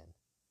again.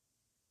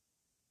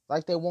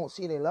 Like they won't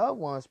see their loved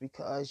ones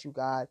because you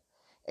got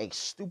a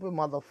stupid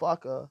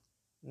motherfucker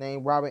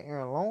named Robert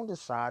Aaron Long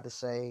decide to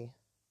say,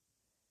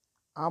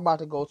 I'm about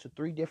to go to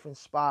 3 different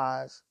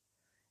spies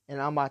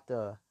and I'm about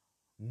to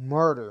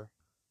murder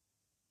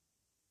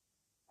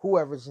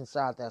whoever's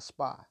inside that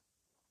spy.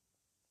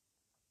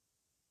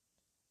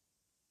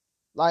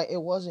 Like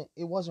it wasn't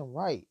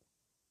right.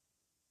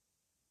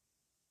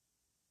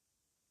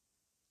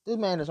 This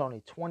man is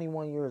only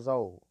 21 years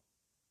old.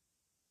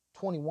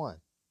 21.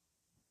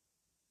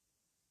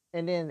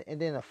 And then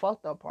the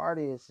fucked up part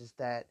is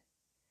that,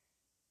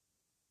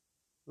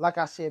 like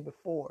I said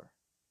before,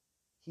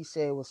 he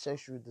said it was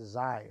sexual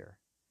desire.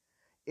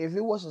 If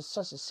it wasn't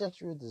such a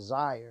sexual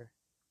desire,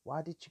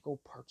 why did you go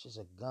purchase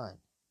a gun?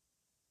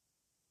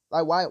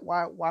 Like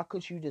why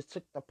could you just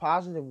took the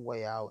positive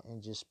way out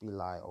and just be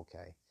like,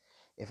 okay,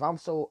 if I'm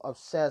so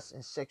obsessed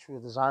in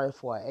sexual desire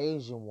for an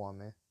Asian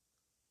woman,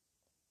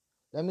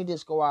 let me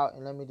just go out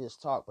and let me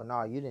just talk. But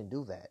no, you didn't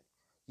do that.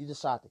 You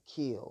decide to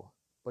kill,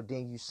 but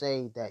then you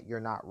say that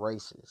you're not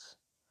racist.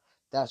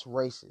 That's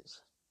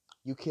racist.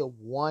 You killed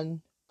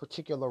one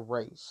particular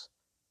race.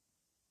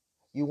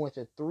 You went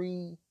to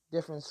 3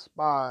 different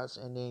spots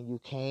and then you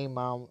came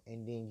out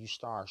and then you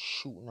start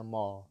shooting them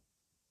all.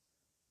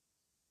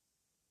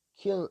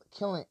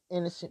 Killing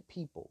innocent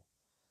people.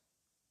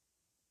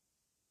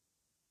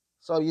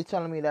 So you're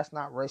telling me that's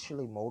not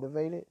racially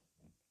motivated?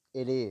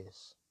 It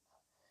is.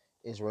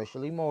 It's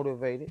racially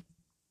motivated.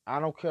 I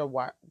don't care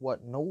what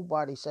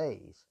nobody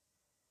says.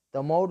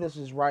 The motives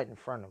is right in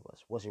front of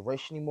us. Was it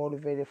racially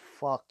motivated?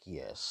 Fuck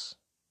yes.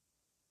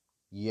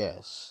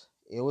 Yes.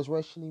 It was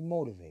racially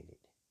motivated.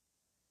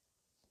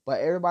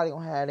 But everybody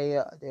gonna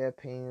have their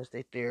opinions,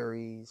 their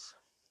theories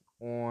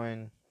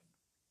on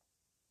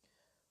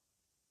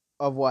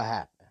of what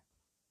happened.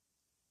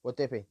 What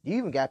they think. You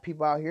even got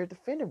people out here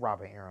defending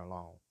Robert Aaron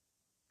Long.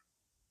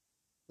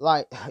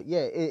 Like,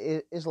 yeah,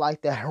 it's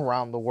like that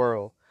around the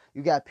world.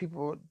 You got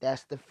people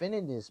that's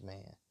defending this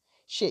man.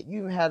 Shit, you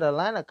even had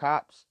Atlanta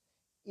cops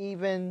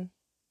even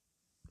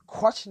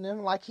question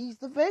him like he's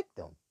the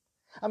victim.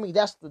 I mean,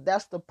 that's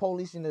the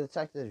police and the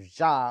detective's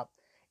job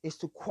is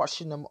to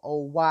question him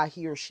on why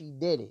he or she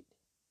did it.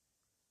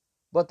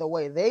 But the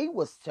way they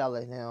was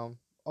telling him,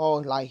 oh,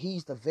 like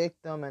he's the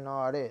victim and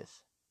all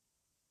this.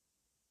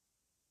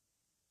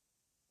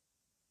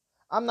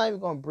 I'm not even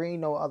gonna bring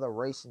no other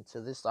race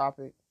into this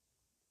topic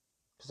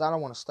because I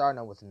don't want to start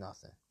no with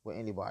nothing with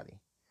anybody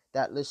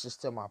that listens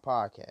to my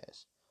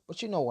podcast.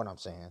 But you know what I'm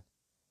saying.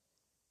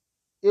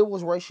 It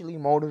was racially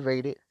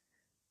motivated.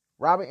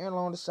 Robert Aaron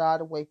Long decided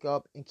to wake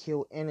up and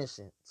kill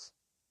innocents.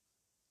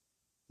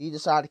 He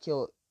decided to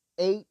kill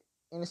 8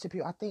 innocent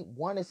people. I think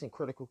 1 is in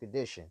critical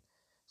condition.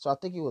 So I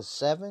think it was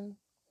 7.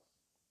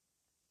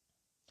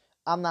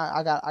 I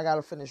got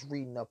to finish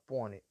reading up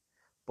on it.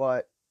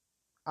 But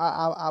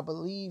I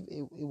believe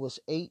it was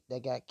 8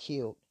 that got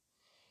killed.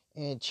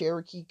 in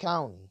Cherokee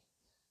County,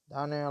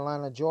 down there in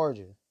Atlanta,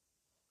 Georgia.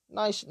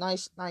 Nice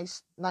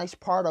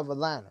part of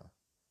Atlanta.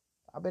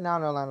 I've been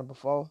down in Atlanta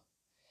before.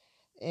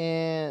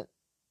 And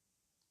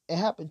it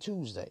happened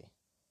Tuesday.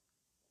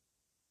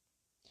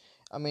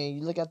 I mean,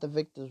 you look at the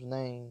victims'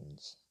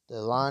 names.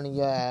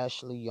 Delania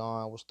Ashley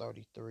Young was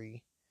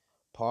 33.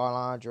 Paul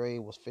Andre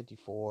was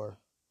 54.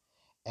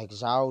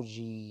 Exile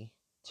G,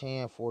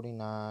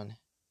 1049.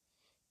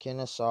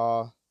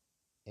 Kennesaw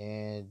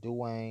and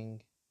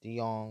Duang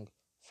DeYoung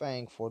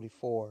Fang,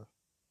 44.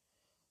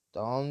 The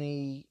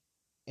only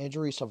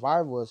injury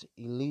survivor was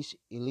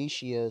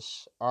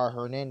Elicius R.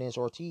 Hernandez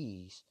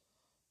Ortiz.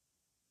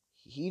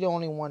 He the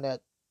only one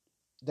that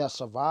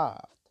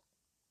survived.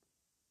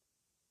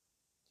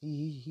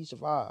 He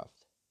survived.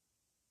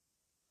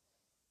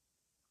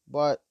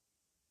 But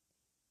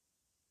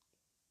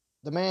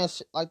the man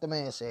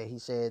said, he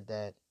said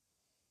that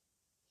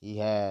he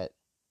had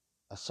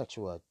a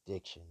sexual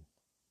addiction.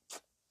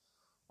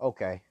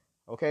 Okay,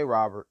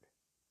 Robert.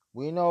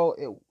 We know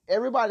it.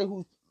 Everybody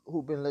who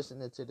been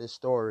listening to this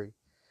story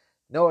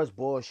know it's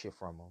bullshit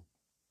from him.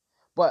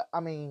 But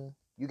I mean,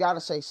 you got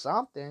to say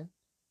something.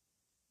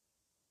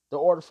 The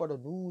order for the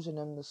news and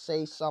them to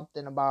say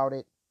something about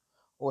it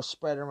or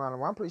spread it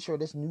around. I'm pretty sure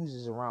this news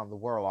is around the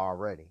world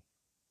already.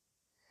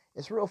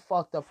 It's real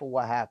fucked up for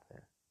what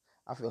happened.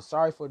 I feel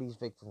sorry for these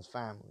victims'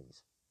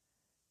 families.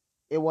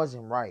 It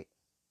wasn't right.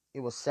 It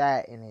was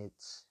sad, and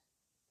it's,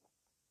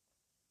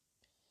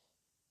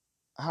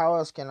 how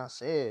else can I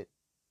say it?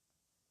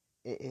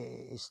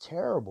 It's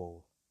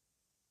terrible.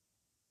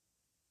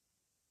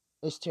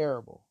 It's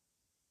terrible.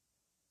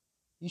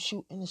 You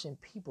shoot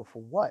innocent people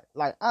for what?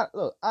 Like, I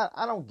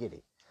don't get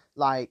it.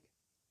 Like,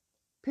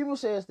 people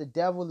say it's the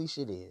devil, at least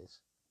it is.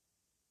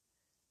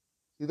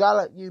 You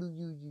gotta,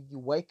 you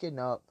waking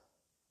up,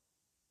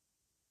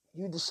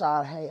 you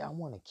decide, hey, I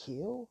want to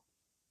kill.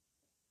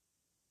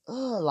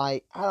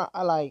 I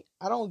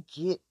don't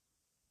get.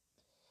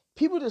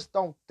 People just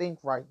don't think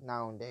right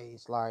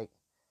nowadays. Like,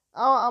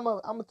 I'm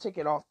gonna take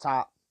it off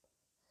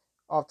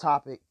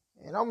topic,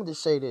 and I'm gonna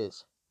just say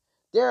this: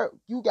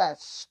 you got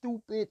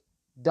stupid,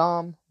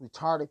 dumb,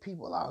 retarded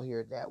people out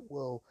here that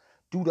will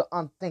do the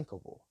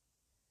unthinkable,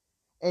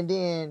 and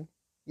then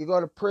you go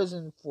to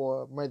prison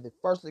for maybe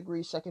first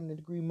degree, second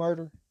degree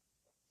murder,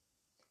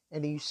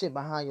 and then you sit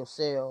behind your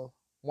cell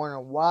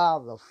wondering why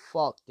the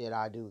fuck did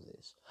I do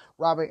this?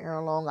 Robert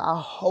Aaron Long, I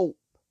hope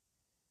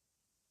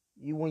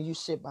when you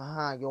sit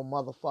behind your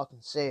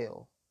motherfucking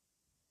cell,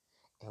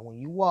 and when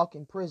you walk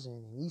in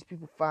prison and these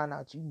people find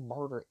out you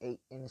murdered 8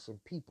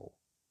 innocent people,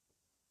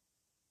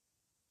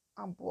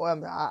 I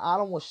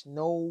don't wish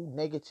no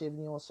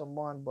negativity on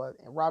someone, but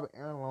Robert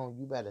Aaron Long,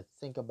 you better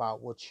think about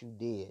what you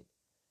did.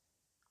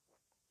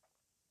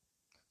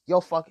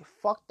 Yo, fuck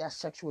that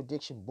sexual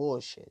addiction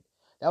bullshit.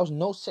 That was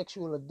no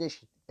sexual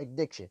addiction.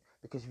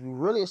 Because if you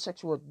really a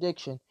sexual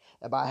addiction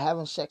about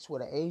having sex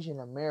with an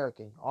Asian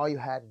American, all you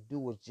had to do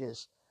was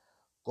just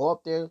go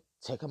up there,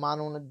 take him out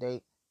on a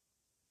date,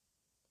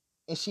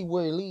 and see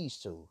where it leads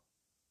to.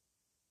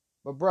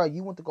 But bro,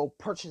 you went to go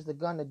purchase the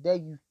gun the day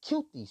you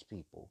killed these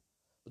people.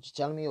 But you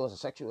telling me it was a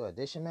sexual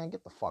addiction, man?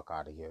 Get the fuck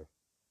out of here.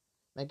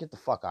 Man, get the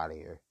fuck out of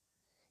here.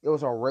 It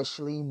was a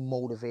racially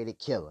motivated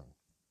killing.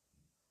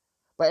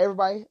 But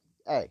everybody,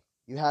 hey,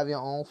 you have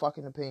your own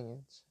fucking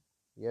opinions.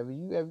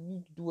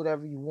 You do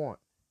whatever you want.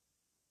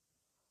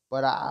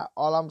 But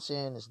all I'm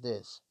saying is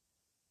this: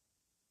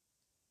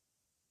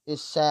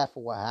 it's sad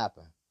for what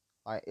happened.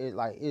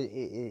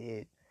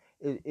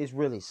 It's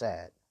really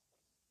sad.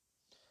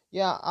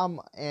 Yeah, I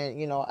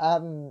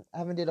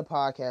haven't did a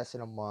podcast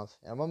in a month,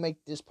 and I'm gonna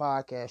make this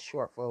podcast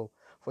short for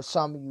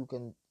some of you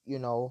can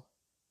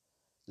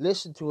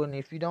listen to it. And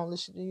if you don't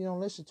listen, you don't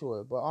listen to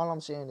it. But all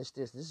I'm saying is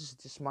this: this is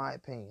just my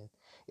opinion.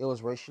 It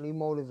was racially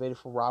motivated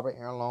for Robert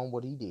Aaron Long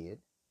what he did.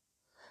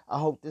 I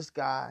hope this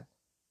guy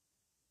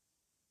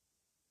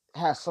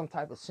has some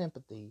type of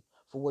sympathy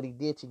for what he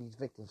did to these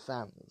victims'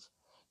 families.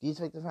 These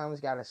victims' families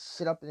got to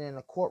sit up in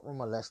the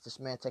courtroom unless this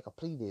man take a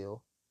plea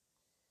deal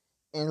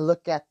and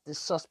look at this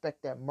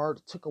suspect that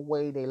took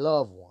away their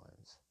loved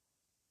ones.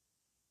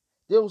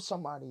 There was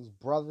somebody's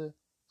brother,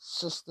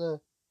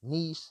 sister,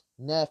 niece,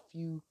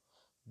 nephew,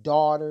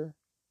 daughter,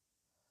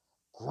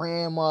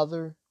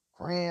 grandmother,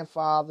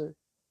 grandfather,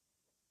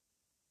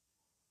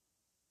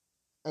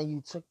 and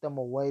you took them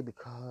away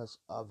because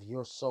of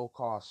your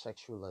so-called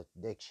sexual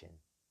addiction.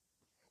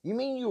 You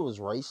mean you was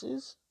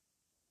racist?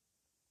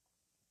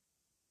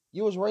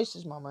 You was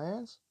racist, my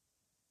mans.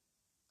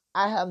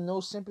 I have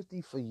no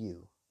sympathy for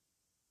you.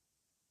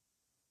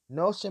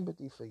 No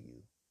sympathy for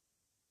you.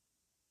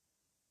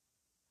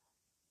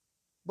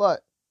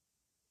 But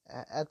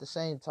at the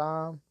same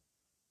time,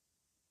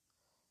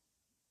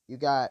 you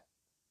got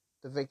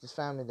the victim's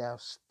family that will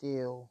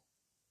still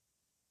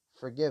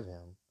forgive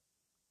him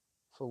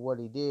for what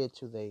he did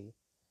to their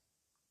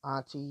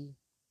auntie,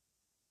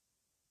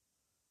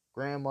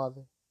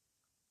 grandmother.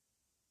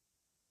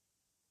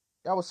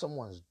 That was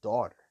someone's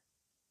daughter,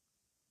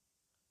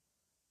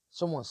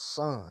 someone's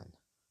son,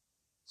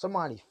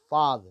 somebody's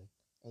father.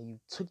 and you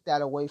took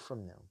that away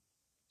from them,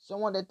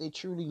 someone that they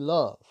truly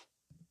love.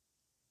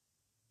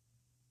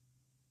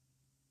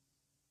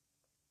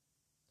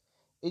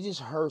 It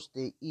just hurts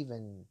to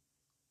even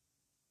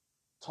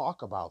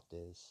talk about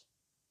this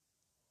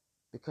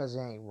because it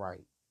ain't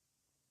right.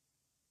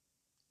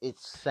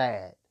 It's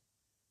sad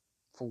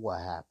for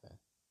what happened.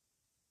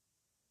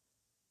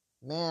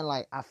 Man,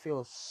 like, I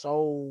feel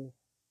so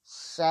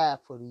sad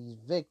for these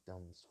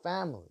victims,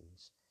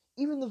 families,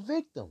 even the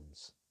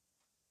victims.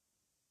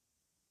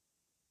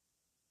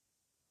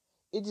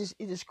 It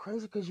is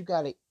crazy because you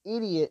got an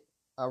idiot,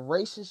 a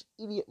racist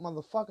idiot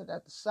motherfucker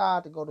that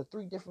decided to go to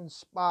 3 different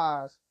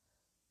spas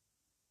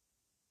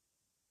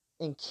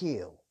and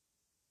kill.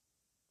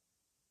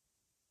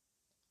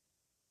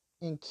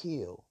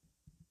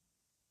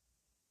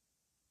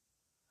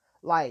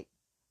 Like,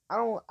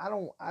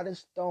 I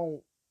just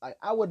don't, like,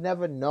 I would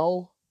never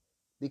know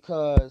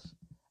because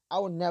I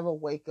would never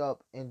wake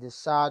up and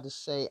decide to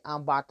say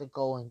I'm about to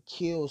go and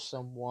kill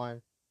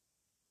someone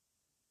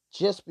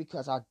just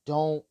because I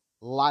don't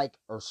like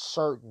a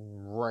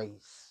certain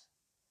race.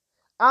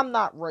 I'm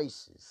not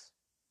racist.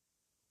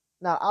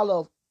 Now, I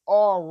love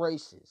all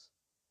races.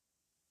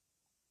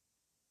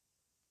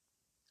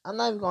 I'm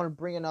not even going to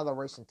bring another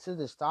race into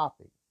this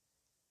topic.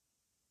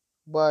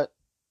 But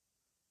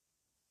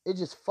it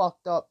just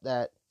fucked up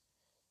that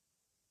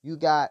you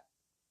got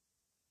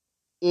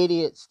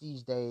idiots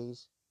these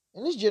days.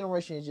 And this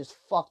generation is just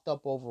fucked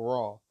up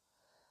overall.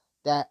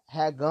 That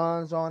had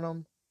guns on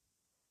them,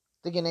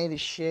 thinking they the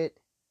shit,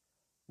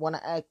 want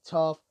to act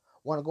tough,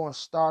 want to go on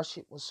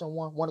Starship with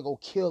someone, want to go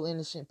kill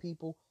innocent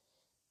people.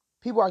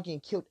 People are getting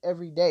killed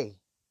every day.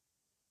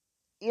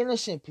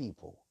 Innocent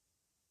people.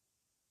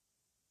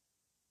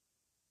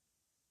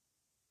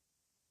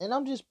 And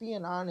I'm just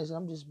being honest,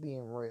 I'm just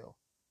being real.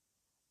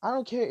 I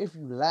don't care if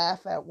you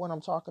laugh at what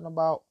I'm talking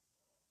about.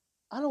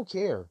 I don't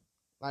care.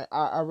 Like,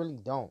 I really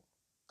don't.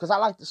 Because I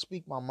like to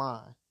speak my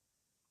mind.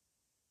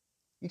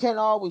 You can't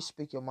always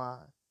speak your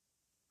mind.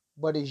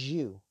 But it's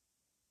you.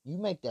 You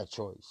make that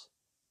choice.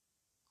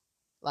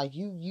 Like,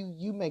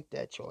 you make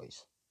that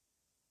choice.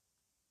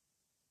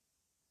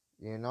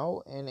 You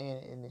know?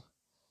 And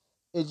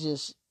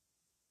it's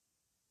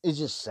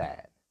just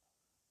sad.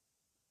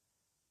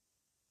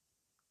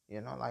 You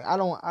know, like, I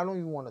don't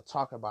even want to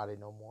talk about it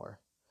no more.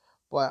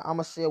 But I'm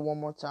gonna say it one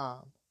more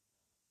time.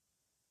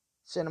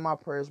 Sending my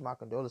prayers, my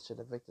condolences to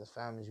the victims'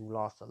 families who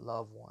lost a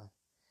loved one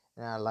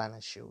in an Atlanta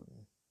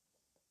shooting.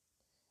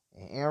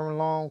 And Aaron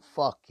Long,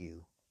 fuck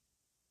you.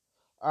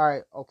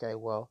 Alright, okay,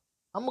 well,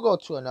 I'm gonna go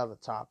to another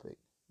topic.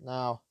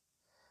 Now,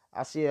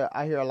 I hear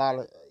a lot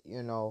of,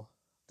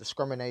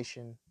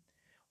 discrimination,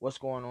 what's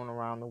going on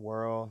around the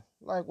world,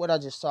 like what I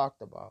just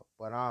talked about.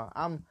 But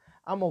I'm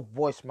gonna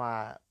voice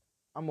my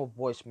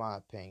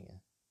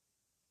opinion.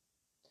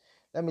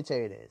 Let me tell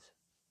you this: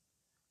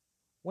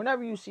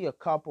 whenever you see a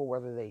couple,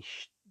 whether they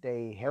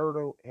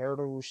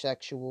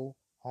heterosexual,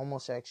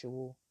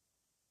 homosexual,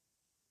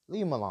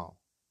 leave them alone.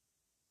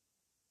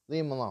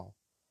 Leave them alone,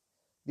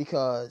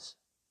 because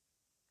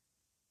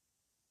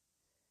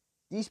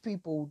these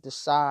people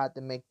decide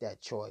to make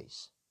that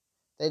choice.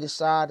 They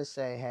decide to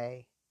say,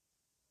 "Hey,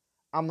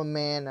 I'm a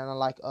man and I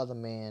like other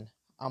men.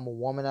 I'm a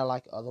woman that I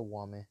like other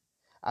women.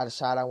 I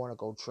decide I want to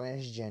go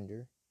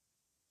transgender."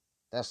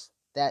 That's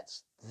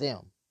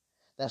them.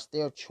 That's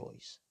their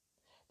choice.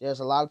 There's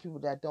a lot of people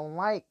that don't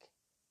like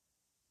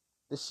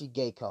to see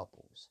gay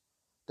couples.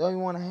 Don't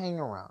even want to hang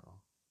around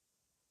them.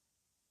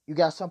 You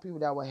got some people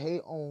that will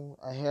hate on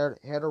a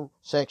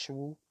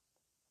heterosexual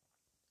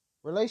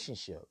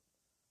relationship.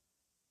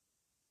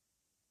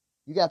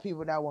 You got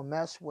people that will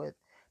mess with,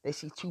 they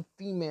see 2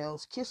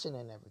 females kissing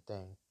and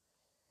everything.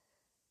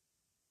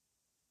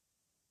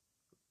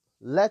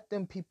 Let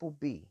them people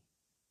be.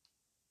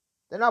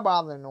 They're not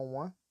bothering no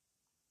one.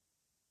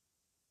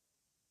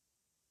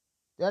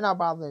 They're not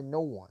bothering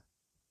no one.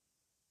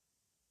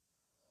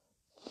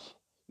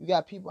 You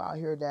got people out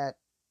here that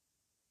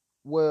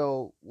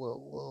will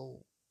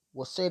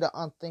say the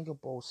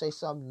unthinkable, say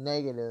something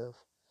negative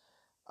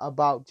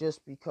about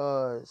just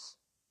because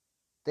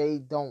they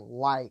don't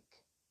like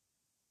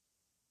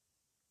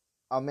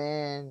a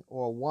man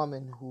or a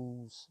woman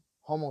who's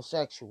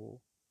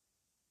homosexual.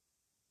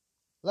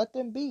 Let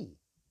them be.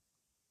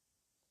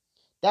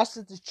 That's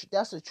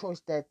a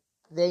choice that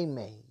they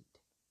made,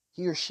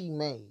 he or she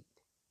made,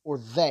 or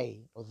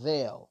they or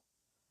they'll.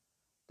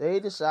 They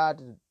decide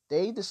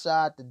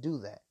to do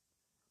that,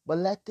 but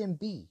let them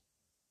be.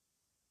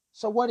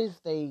 So what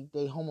if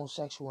they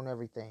homosexual and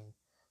everything?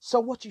 So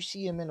what, you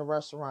see them in a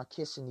restaurant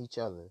kissing each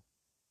other?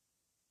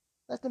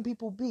 Let them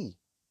people be.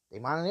 They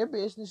minding their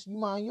business, you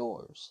mind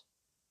yours.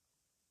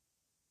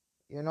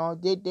 You know,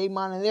 they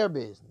minding their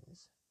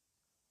business.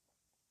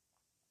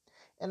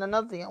 And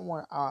another thing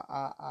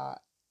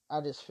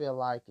I just feel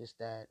like is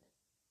that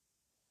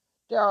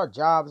there are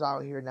jobs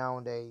out here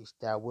nowadays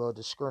that will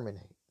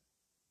discriminate.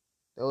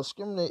 They'll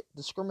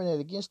discriminate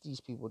against these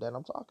people that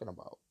I'm talking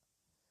about.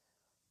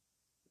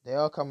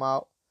 They'll come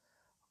out,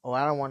 "Oh,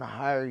 I don't want to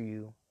hire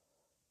you,"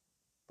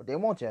 but they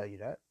won't tell you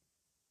that.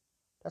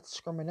 That's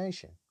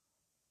discrimination.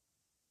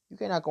 You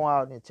cannot go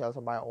out and tell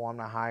somebody, "Oh, I'm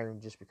not hiring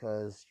just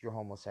because you're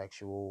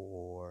homosexual,"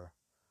 or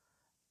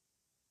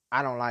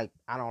I don't like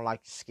your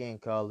skin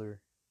color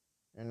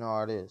and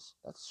all this.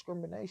 That's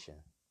discrimination.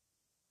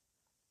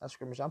 That's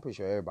discrimination. I'm pretty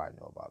sure everybody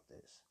know about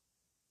this.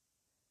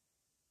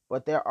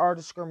 But there are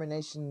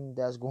discrimination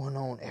that's going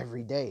on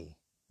every day.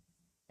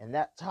 And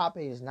that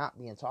topic is not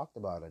being talked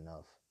about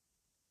enough.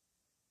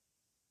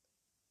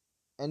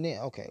 And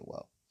then, okay,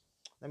 well,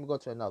 let me go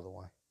to another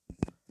one.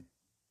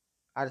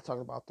 I just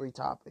talked about 3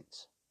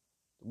 topics.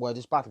 Well, this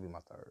is about to be my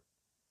third.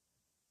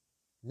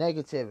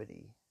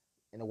 Negativity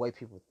and the way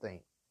people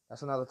think.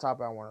 That's another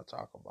topic I want to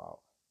talk about.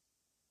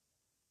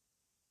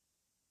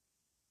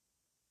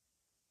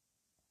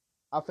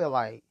 I feel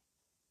like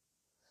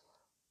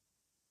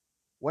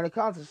when it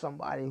comes to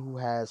somebody who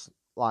has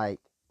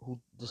who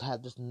just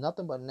have just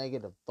nothing but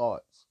negative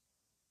thoughts,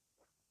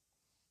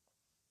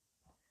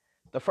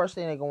 the first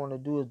thing they're going to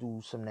do is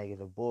do some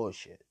negative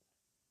bullshit.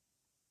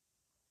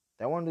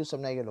 They want to do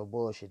some negative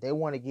bullshit. They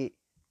want to get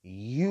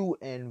you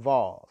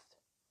involved.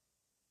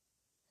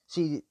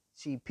 See,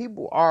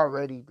 people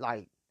already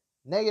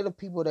negative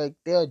people.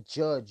 They'll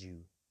judge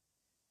you.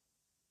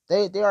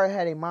 They already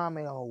had a mind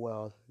made. Oh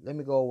well, let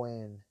me go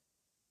and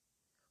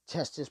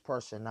test this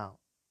person out.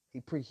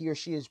 He or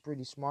she is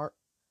pretty smart.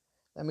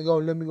 Let me go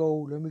and let me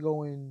go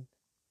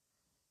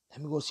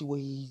see what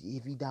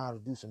if he down to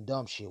do some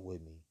dumb shit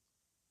with me.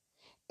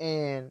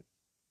 And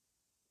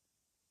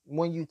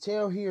when you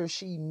tell he or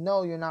she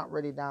no, you're not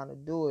ready down to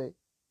do it,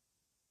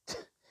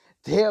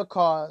 they'll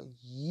call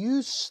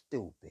you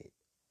stupid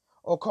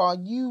or call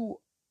you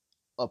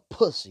a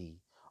pussy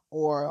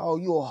or oh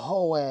you a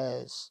hoe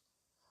ass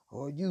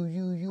or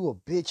you a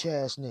bitch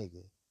ass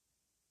nigga.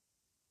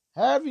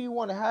 However you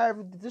want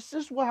to, this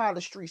is how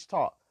the streets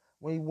talk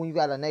when you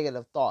got a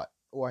negative thought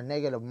or a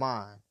negative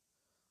mind.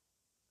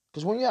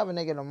 Because when you have a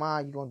negative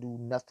mind, you're going to do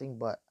nothing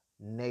but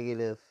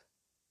negative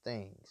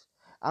things.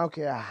 I don't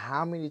care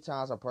how many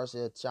times a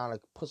person is trying to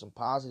put some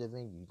positive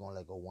in you, you're going to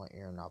let go one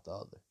ear and out the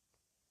other.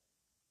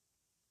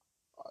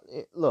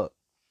 Look,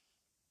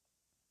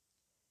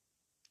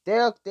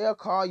 they'll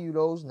call you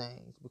those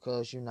names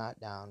because you're not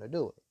down to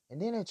do it.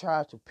 And then they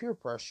try to peer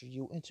pressure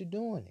you into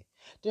doing it.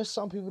 There's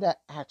some people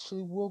that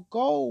actually will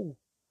go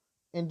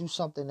and do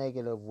something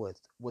negative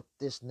with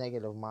this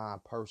negative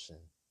mind person.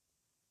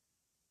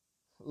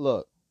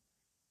 Look,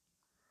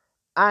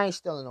 I ain't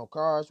stealing no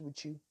cars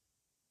with you.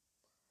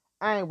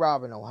 I ain't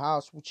robbing no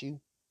house with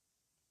you.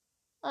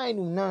 I ain't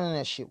doing none of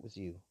that shit with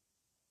you.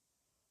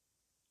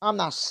 I'm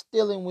not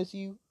stealing with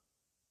you.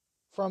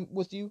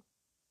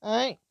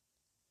 I ain't.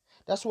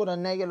 That's what a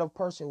negative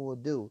person will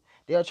do.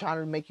 They're trying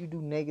to make you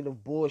do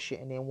negative bullshit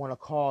and then want to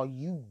call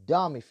you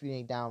dumb if you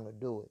ain't down to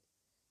do it.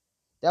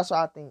 That's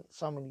why I think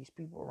some of these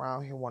people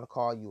around here want to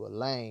call you a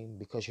lame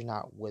because you're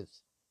not with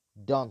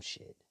dumb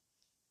shit.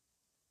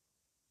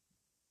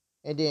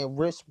 And then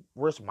risk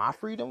my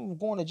freedom of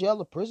going to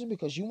jail or prison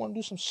because you want to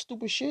do some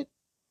stupid shit?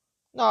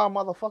 Nah,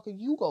 motherfucker,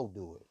 you go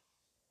do it.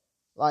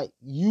 Like,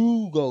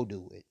 you go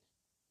do it.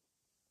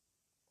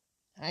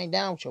 I ain't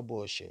down with your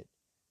bullshit.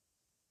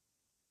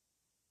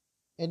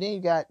 And then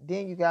you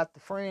got the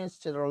friends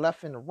to the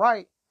left and the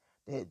right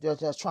they're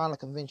just trying to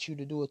convince you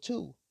to do it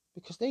too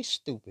because they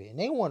stupid and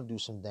they want to do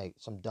some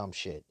dumb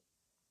shit.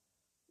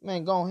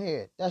 Man, go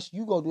ahead.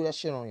 You go do that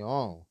shit on your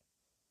own.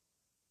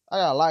 I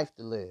got a life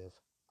to live.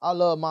 I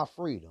love my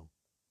freedom.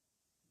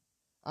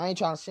 I ain't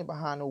trying to sit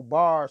behind no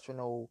bars for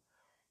no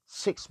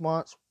 6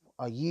 months,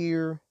 a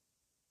year,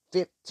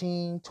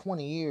 15,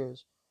 20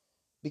 years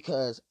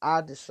because I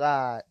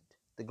decide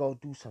to go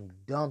do some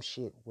dumb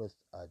shit with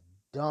a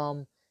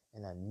dumb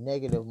and a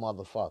negative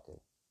motherfucker.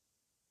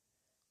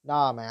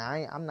 Nah,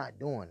 man, I'm not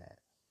doing that.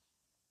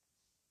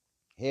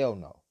 Hell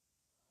no.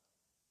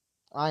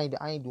 I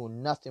ain't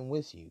doing nothing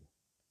with you.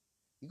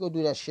 You go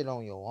do that shit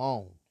on your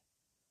own.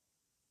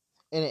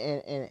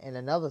 And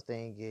another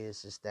thing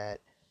is that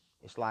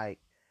it's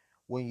like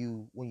when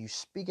you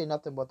speaking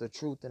nothing but the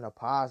truth in a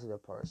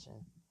positive person.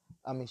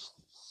 I mean,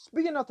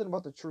 speaking nothing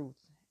but the truth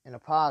in a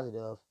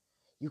positive,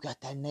 you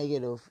got that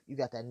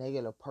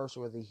negative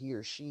person, whether he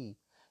or she,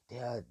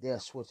 they'll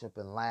switch up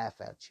and laugh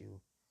at you,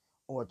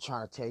 or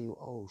trying to tell you,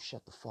 oh,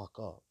 shut the fuck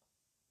up,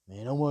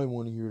 man. Nobody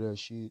want to hear that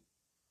shit.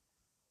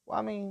 Well,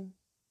 I mean,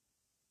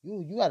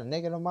 you got a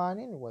negative mind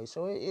anyway,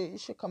 so it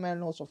should come at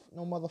no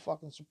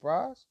motherfucking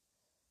surprise.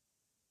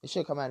 It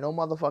should come at no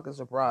motherfucking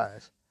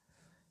surprise.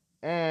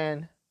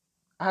 And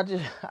I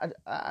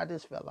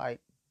just felt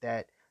like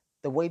that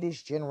the way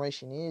this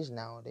generation is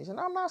nowadays, and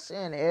I'm not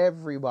saying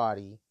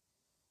everybody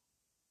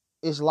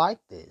is like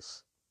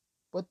this,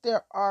 but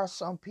there are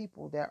some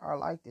people that are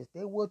like this.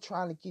 They will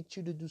try to get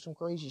you to do some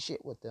crazy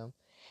shit with them,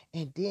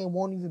 and then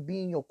won't even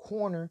be in your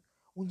corner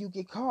when you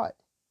get caught.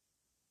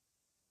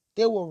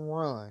 They will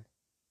run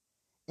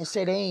and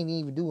say they ain't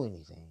even do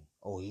anything.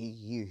 Oh,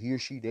 he or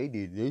she, they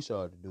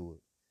decided to do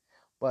it.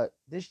 But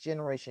this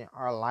generation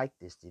are like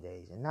this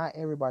today, and not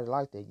everybody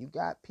like that. You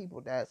got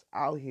people that's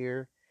out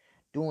here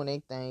doing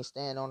their thing,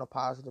 staying on a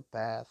positive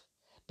path,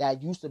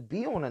 that used to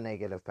be on a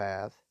negative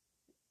path,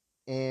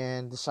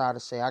 and decide to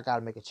say, I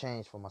gotta make a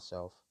change for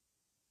myself.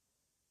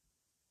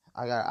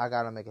 I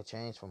gotta make a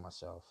change for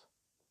myself.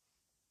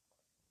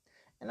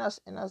 And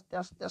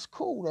that's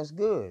cool, that's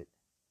good.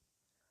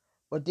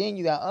 But then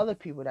you got other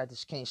people that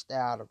just can't stay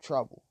out of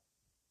trouble.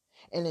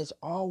 And it's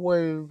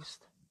always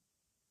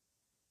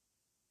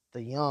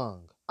the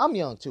young. I'm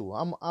young too.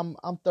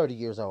 I'm 30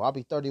 years old. I'll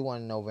be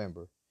 31 in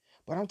November.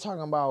 But I'm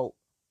talking about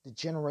the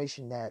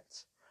generation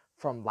that's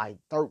from like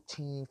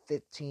 13,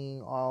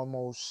 15,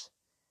 almost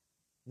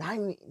not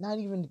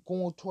even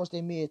going towards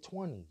their mid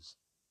 20s.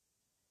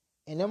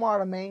 And them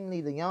are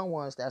mainly the young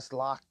ones that's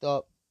locked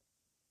up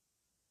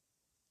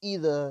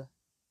either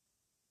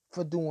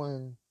for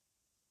doing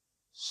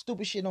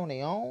stupid shit on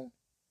their own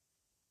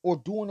or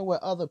doing it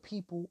with other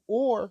people,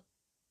 or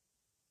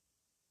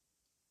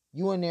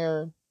you in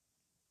there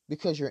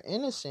because you're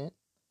innocent,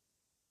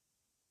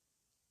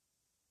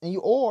 and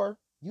you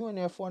in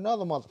there for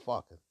another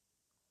motherfucker.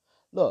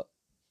 Look,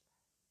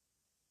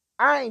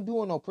 I ain't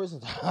doing no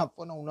prison time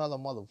for no another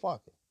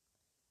motherfucker.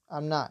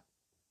 I'm not.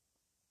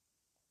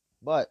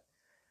 But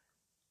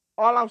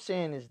all I'm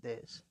saying is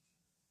this.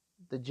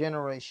 This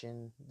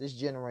generation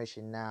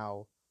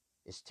now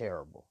is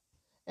terrible.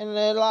 And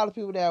there are a lot of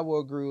people that will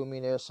agree with me.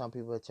 There's some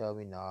people that tell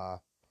me, nah,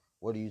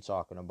 what are you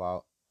talking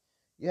about?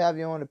 You have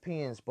your own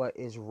opinions, but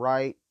it's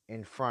right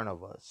in front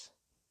of us.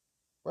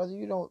 Whether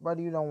you don't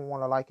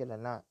want to like it or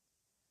not.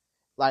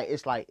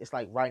 It's like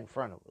right in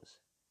front of us.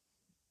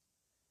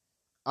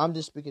 I'm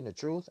just speaking the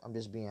truth. I'm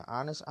just being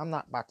honest. I'm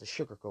not about to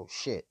sugarcoat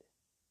shit.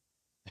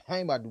 I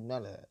ain't about to do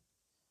none of that.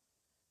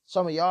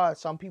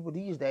 Some people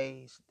these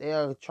days,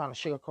 they're trying to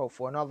sugarcoat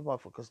for another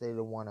motherfucker because they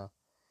don't want to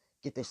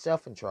get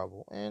themselves in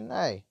trouble. And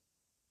hey,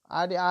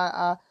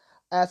 I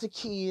as a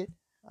kid,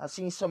 I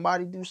seen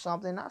somebody do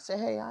something. I said,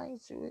 hey, I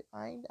ain't see it.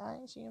 I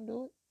ain't see him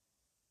do it.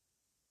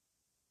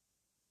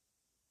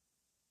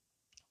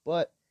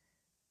 But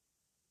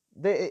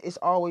it's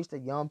always the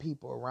young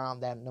people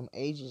around them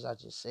ages I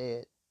just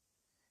said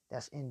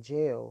that's in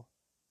jail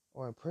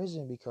or in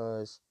prison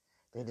because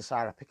they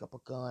decide to pick up a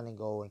gun and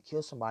go and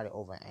kill somebody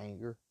over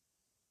anger.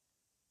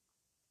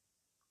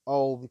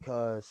 Oh,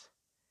 because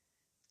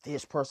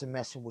this person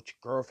messing with your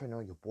girlfriend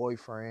or your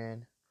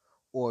boyfriend,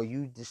 or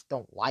you just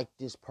don't like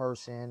this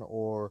person,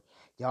 or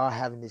y'all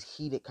having this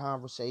heated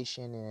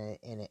conversation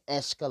and it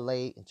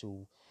escalate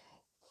into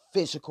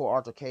physical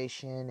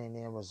altercation and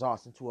then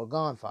results into a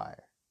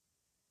gunfire.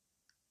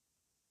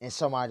 And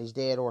somebody's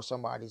dead or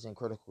somebody's in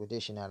critical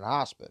condition at a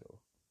hospital.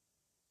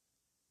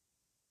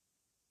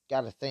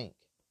 Gotta think.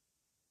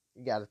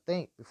 You gotta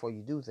think before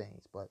you do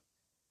things. But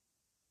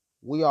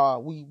we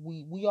all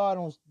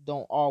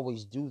don't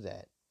always do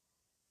that.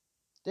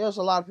 There's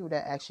a lot of people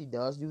that actually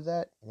does do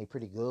that, and they're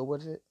pretty good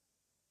with it.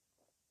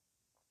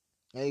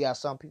 And you got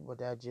some people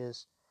that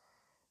just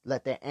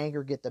let their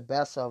anger get the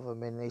best of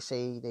them, and they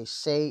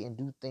say and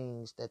do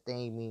things that they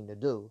ain't mean to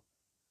do.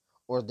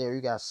 Or there you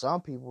got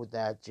some people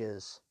that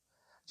just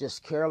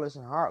careless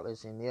and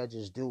heartless, and they'll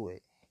just do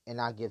it and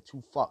not give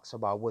two fucks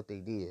about what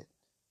they did.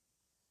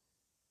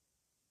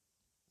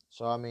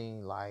 So I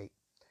mean, like,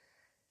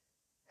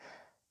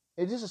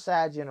 it's just a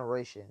sad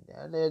generation.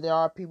 There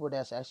are people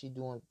that's actually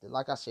doing,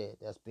 like I said,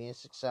 that's being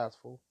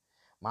successful,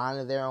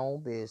 minding their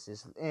own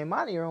business. And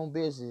minding your own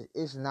business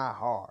is not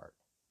hard.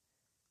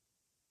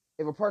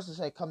 If a person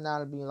say come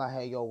down and be like,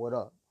 hey, yo, what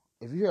up?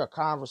 If you hear a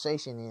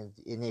conversation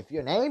and if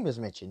your name is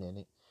mentioned in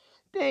it,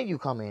 then you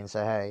come in and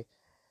say, hey,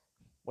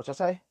 what you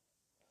say?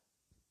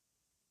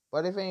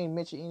 But if it ain't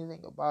mentioned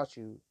anything about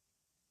you,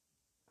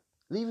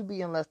 leave it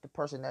be unless the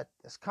person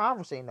that's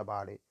conversating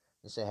about it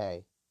and say,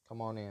 hey,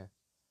 come on in.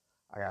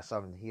 I got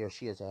something. He or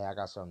she will say, hey, I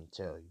got something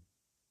to tell you.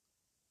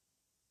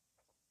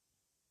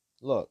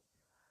 Look,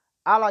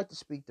 I like to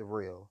speak the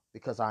real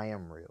because I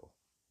am real.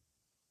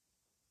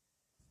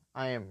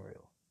 I am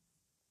real.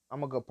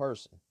 I'm a good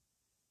person.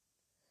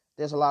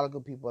 There's a lot of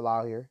good people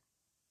out here.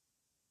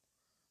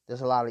 There's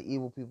a lot of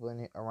evil people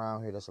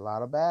around here. There's a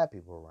lot of bad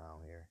people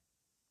around here.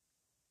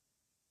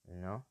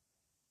 You know?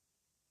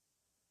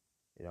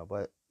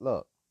 But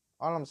look,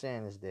 all I'm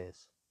saying is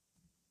this.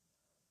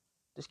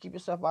 Just keep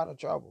yourself out of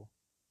trouble.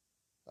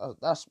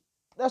 That's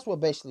what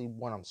basically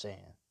what I'm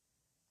saying.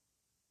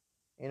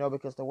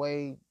 Because the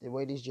way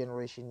this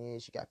generation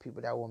is, you got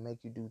people that will make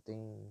you do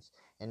things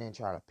and then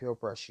try to peer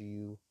pressure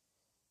you.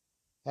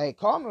 Hey,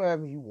 call me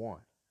whatever you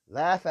want.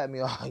 Laugh at me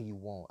all you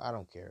want. I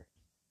don't care.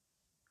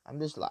 I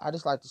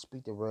just like to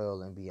speak the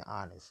real and be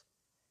honest.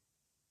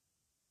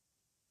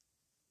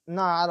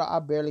 Nah, I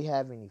barely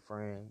have any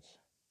friends.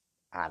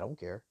 I don't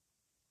care.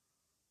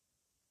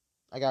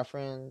 I got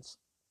friends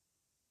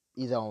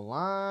either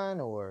online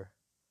or,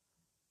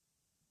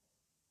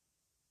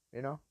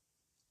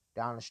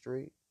 down the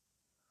street,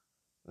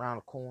 around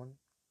the corner,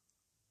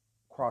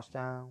 across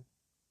town.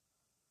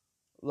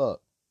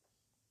 Look,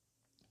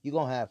 you're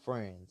going to have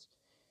friends.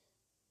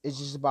 It's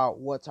just about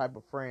what type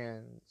of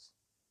friends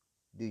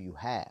do you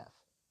have.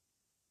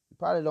 You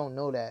probably don't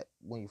know that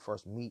when you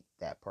first meet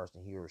that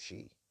person, he or she.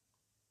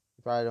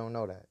 You probably don't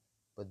know that.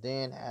 But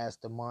then as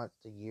the months,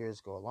 the years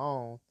go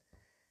along,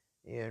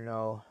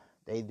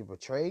 they They either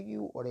betray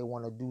you or they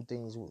want to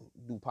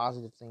do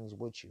positive things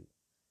with you,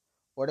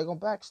 or they're gonna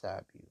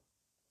backstab you.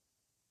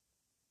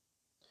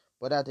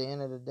 But at the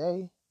end of the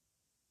day,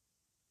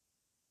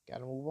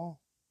 gotta move on.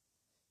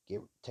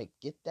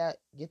 Get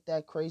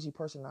that crazy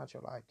person out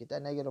your life. Get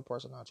that negative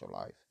person out your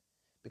life,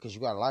 because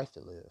you got a life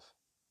to live.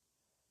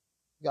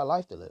 You got a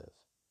life to live.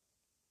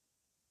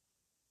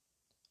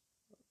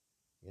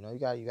 You know, you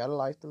got a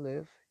life to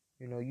live.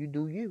 You know, you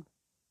do you.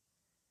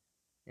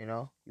 You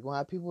know, you're gonna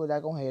have people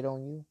that gonna hate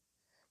on you,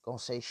 gonna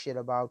say shit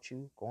about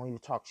you, going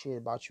to talk shit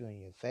about you in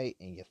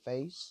your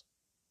face.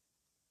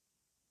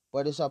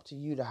 But it's up to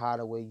you to how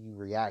the way you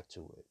react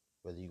to it.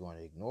 Whether you're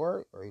gonna ignore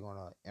it or you're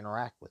gonna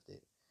interact with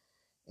it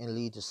and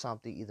lead to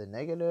something either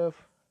negative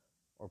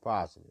or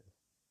positive.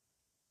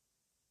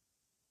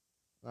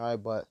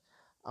 Alright, but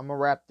I'm gonna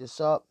wrap this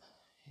up,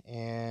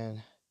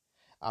 and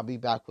I'll be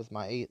back with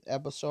my 8th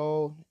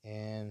episode,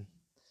 and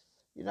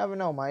you never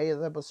know, my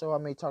 8th episode I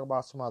may talk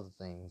about some other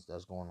things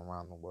that's going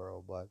around the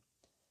world, but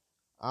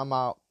I'm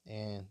out,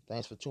 and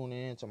thanks for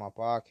tuning in to my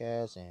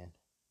podcast, and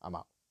I'm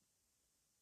out.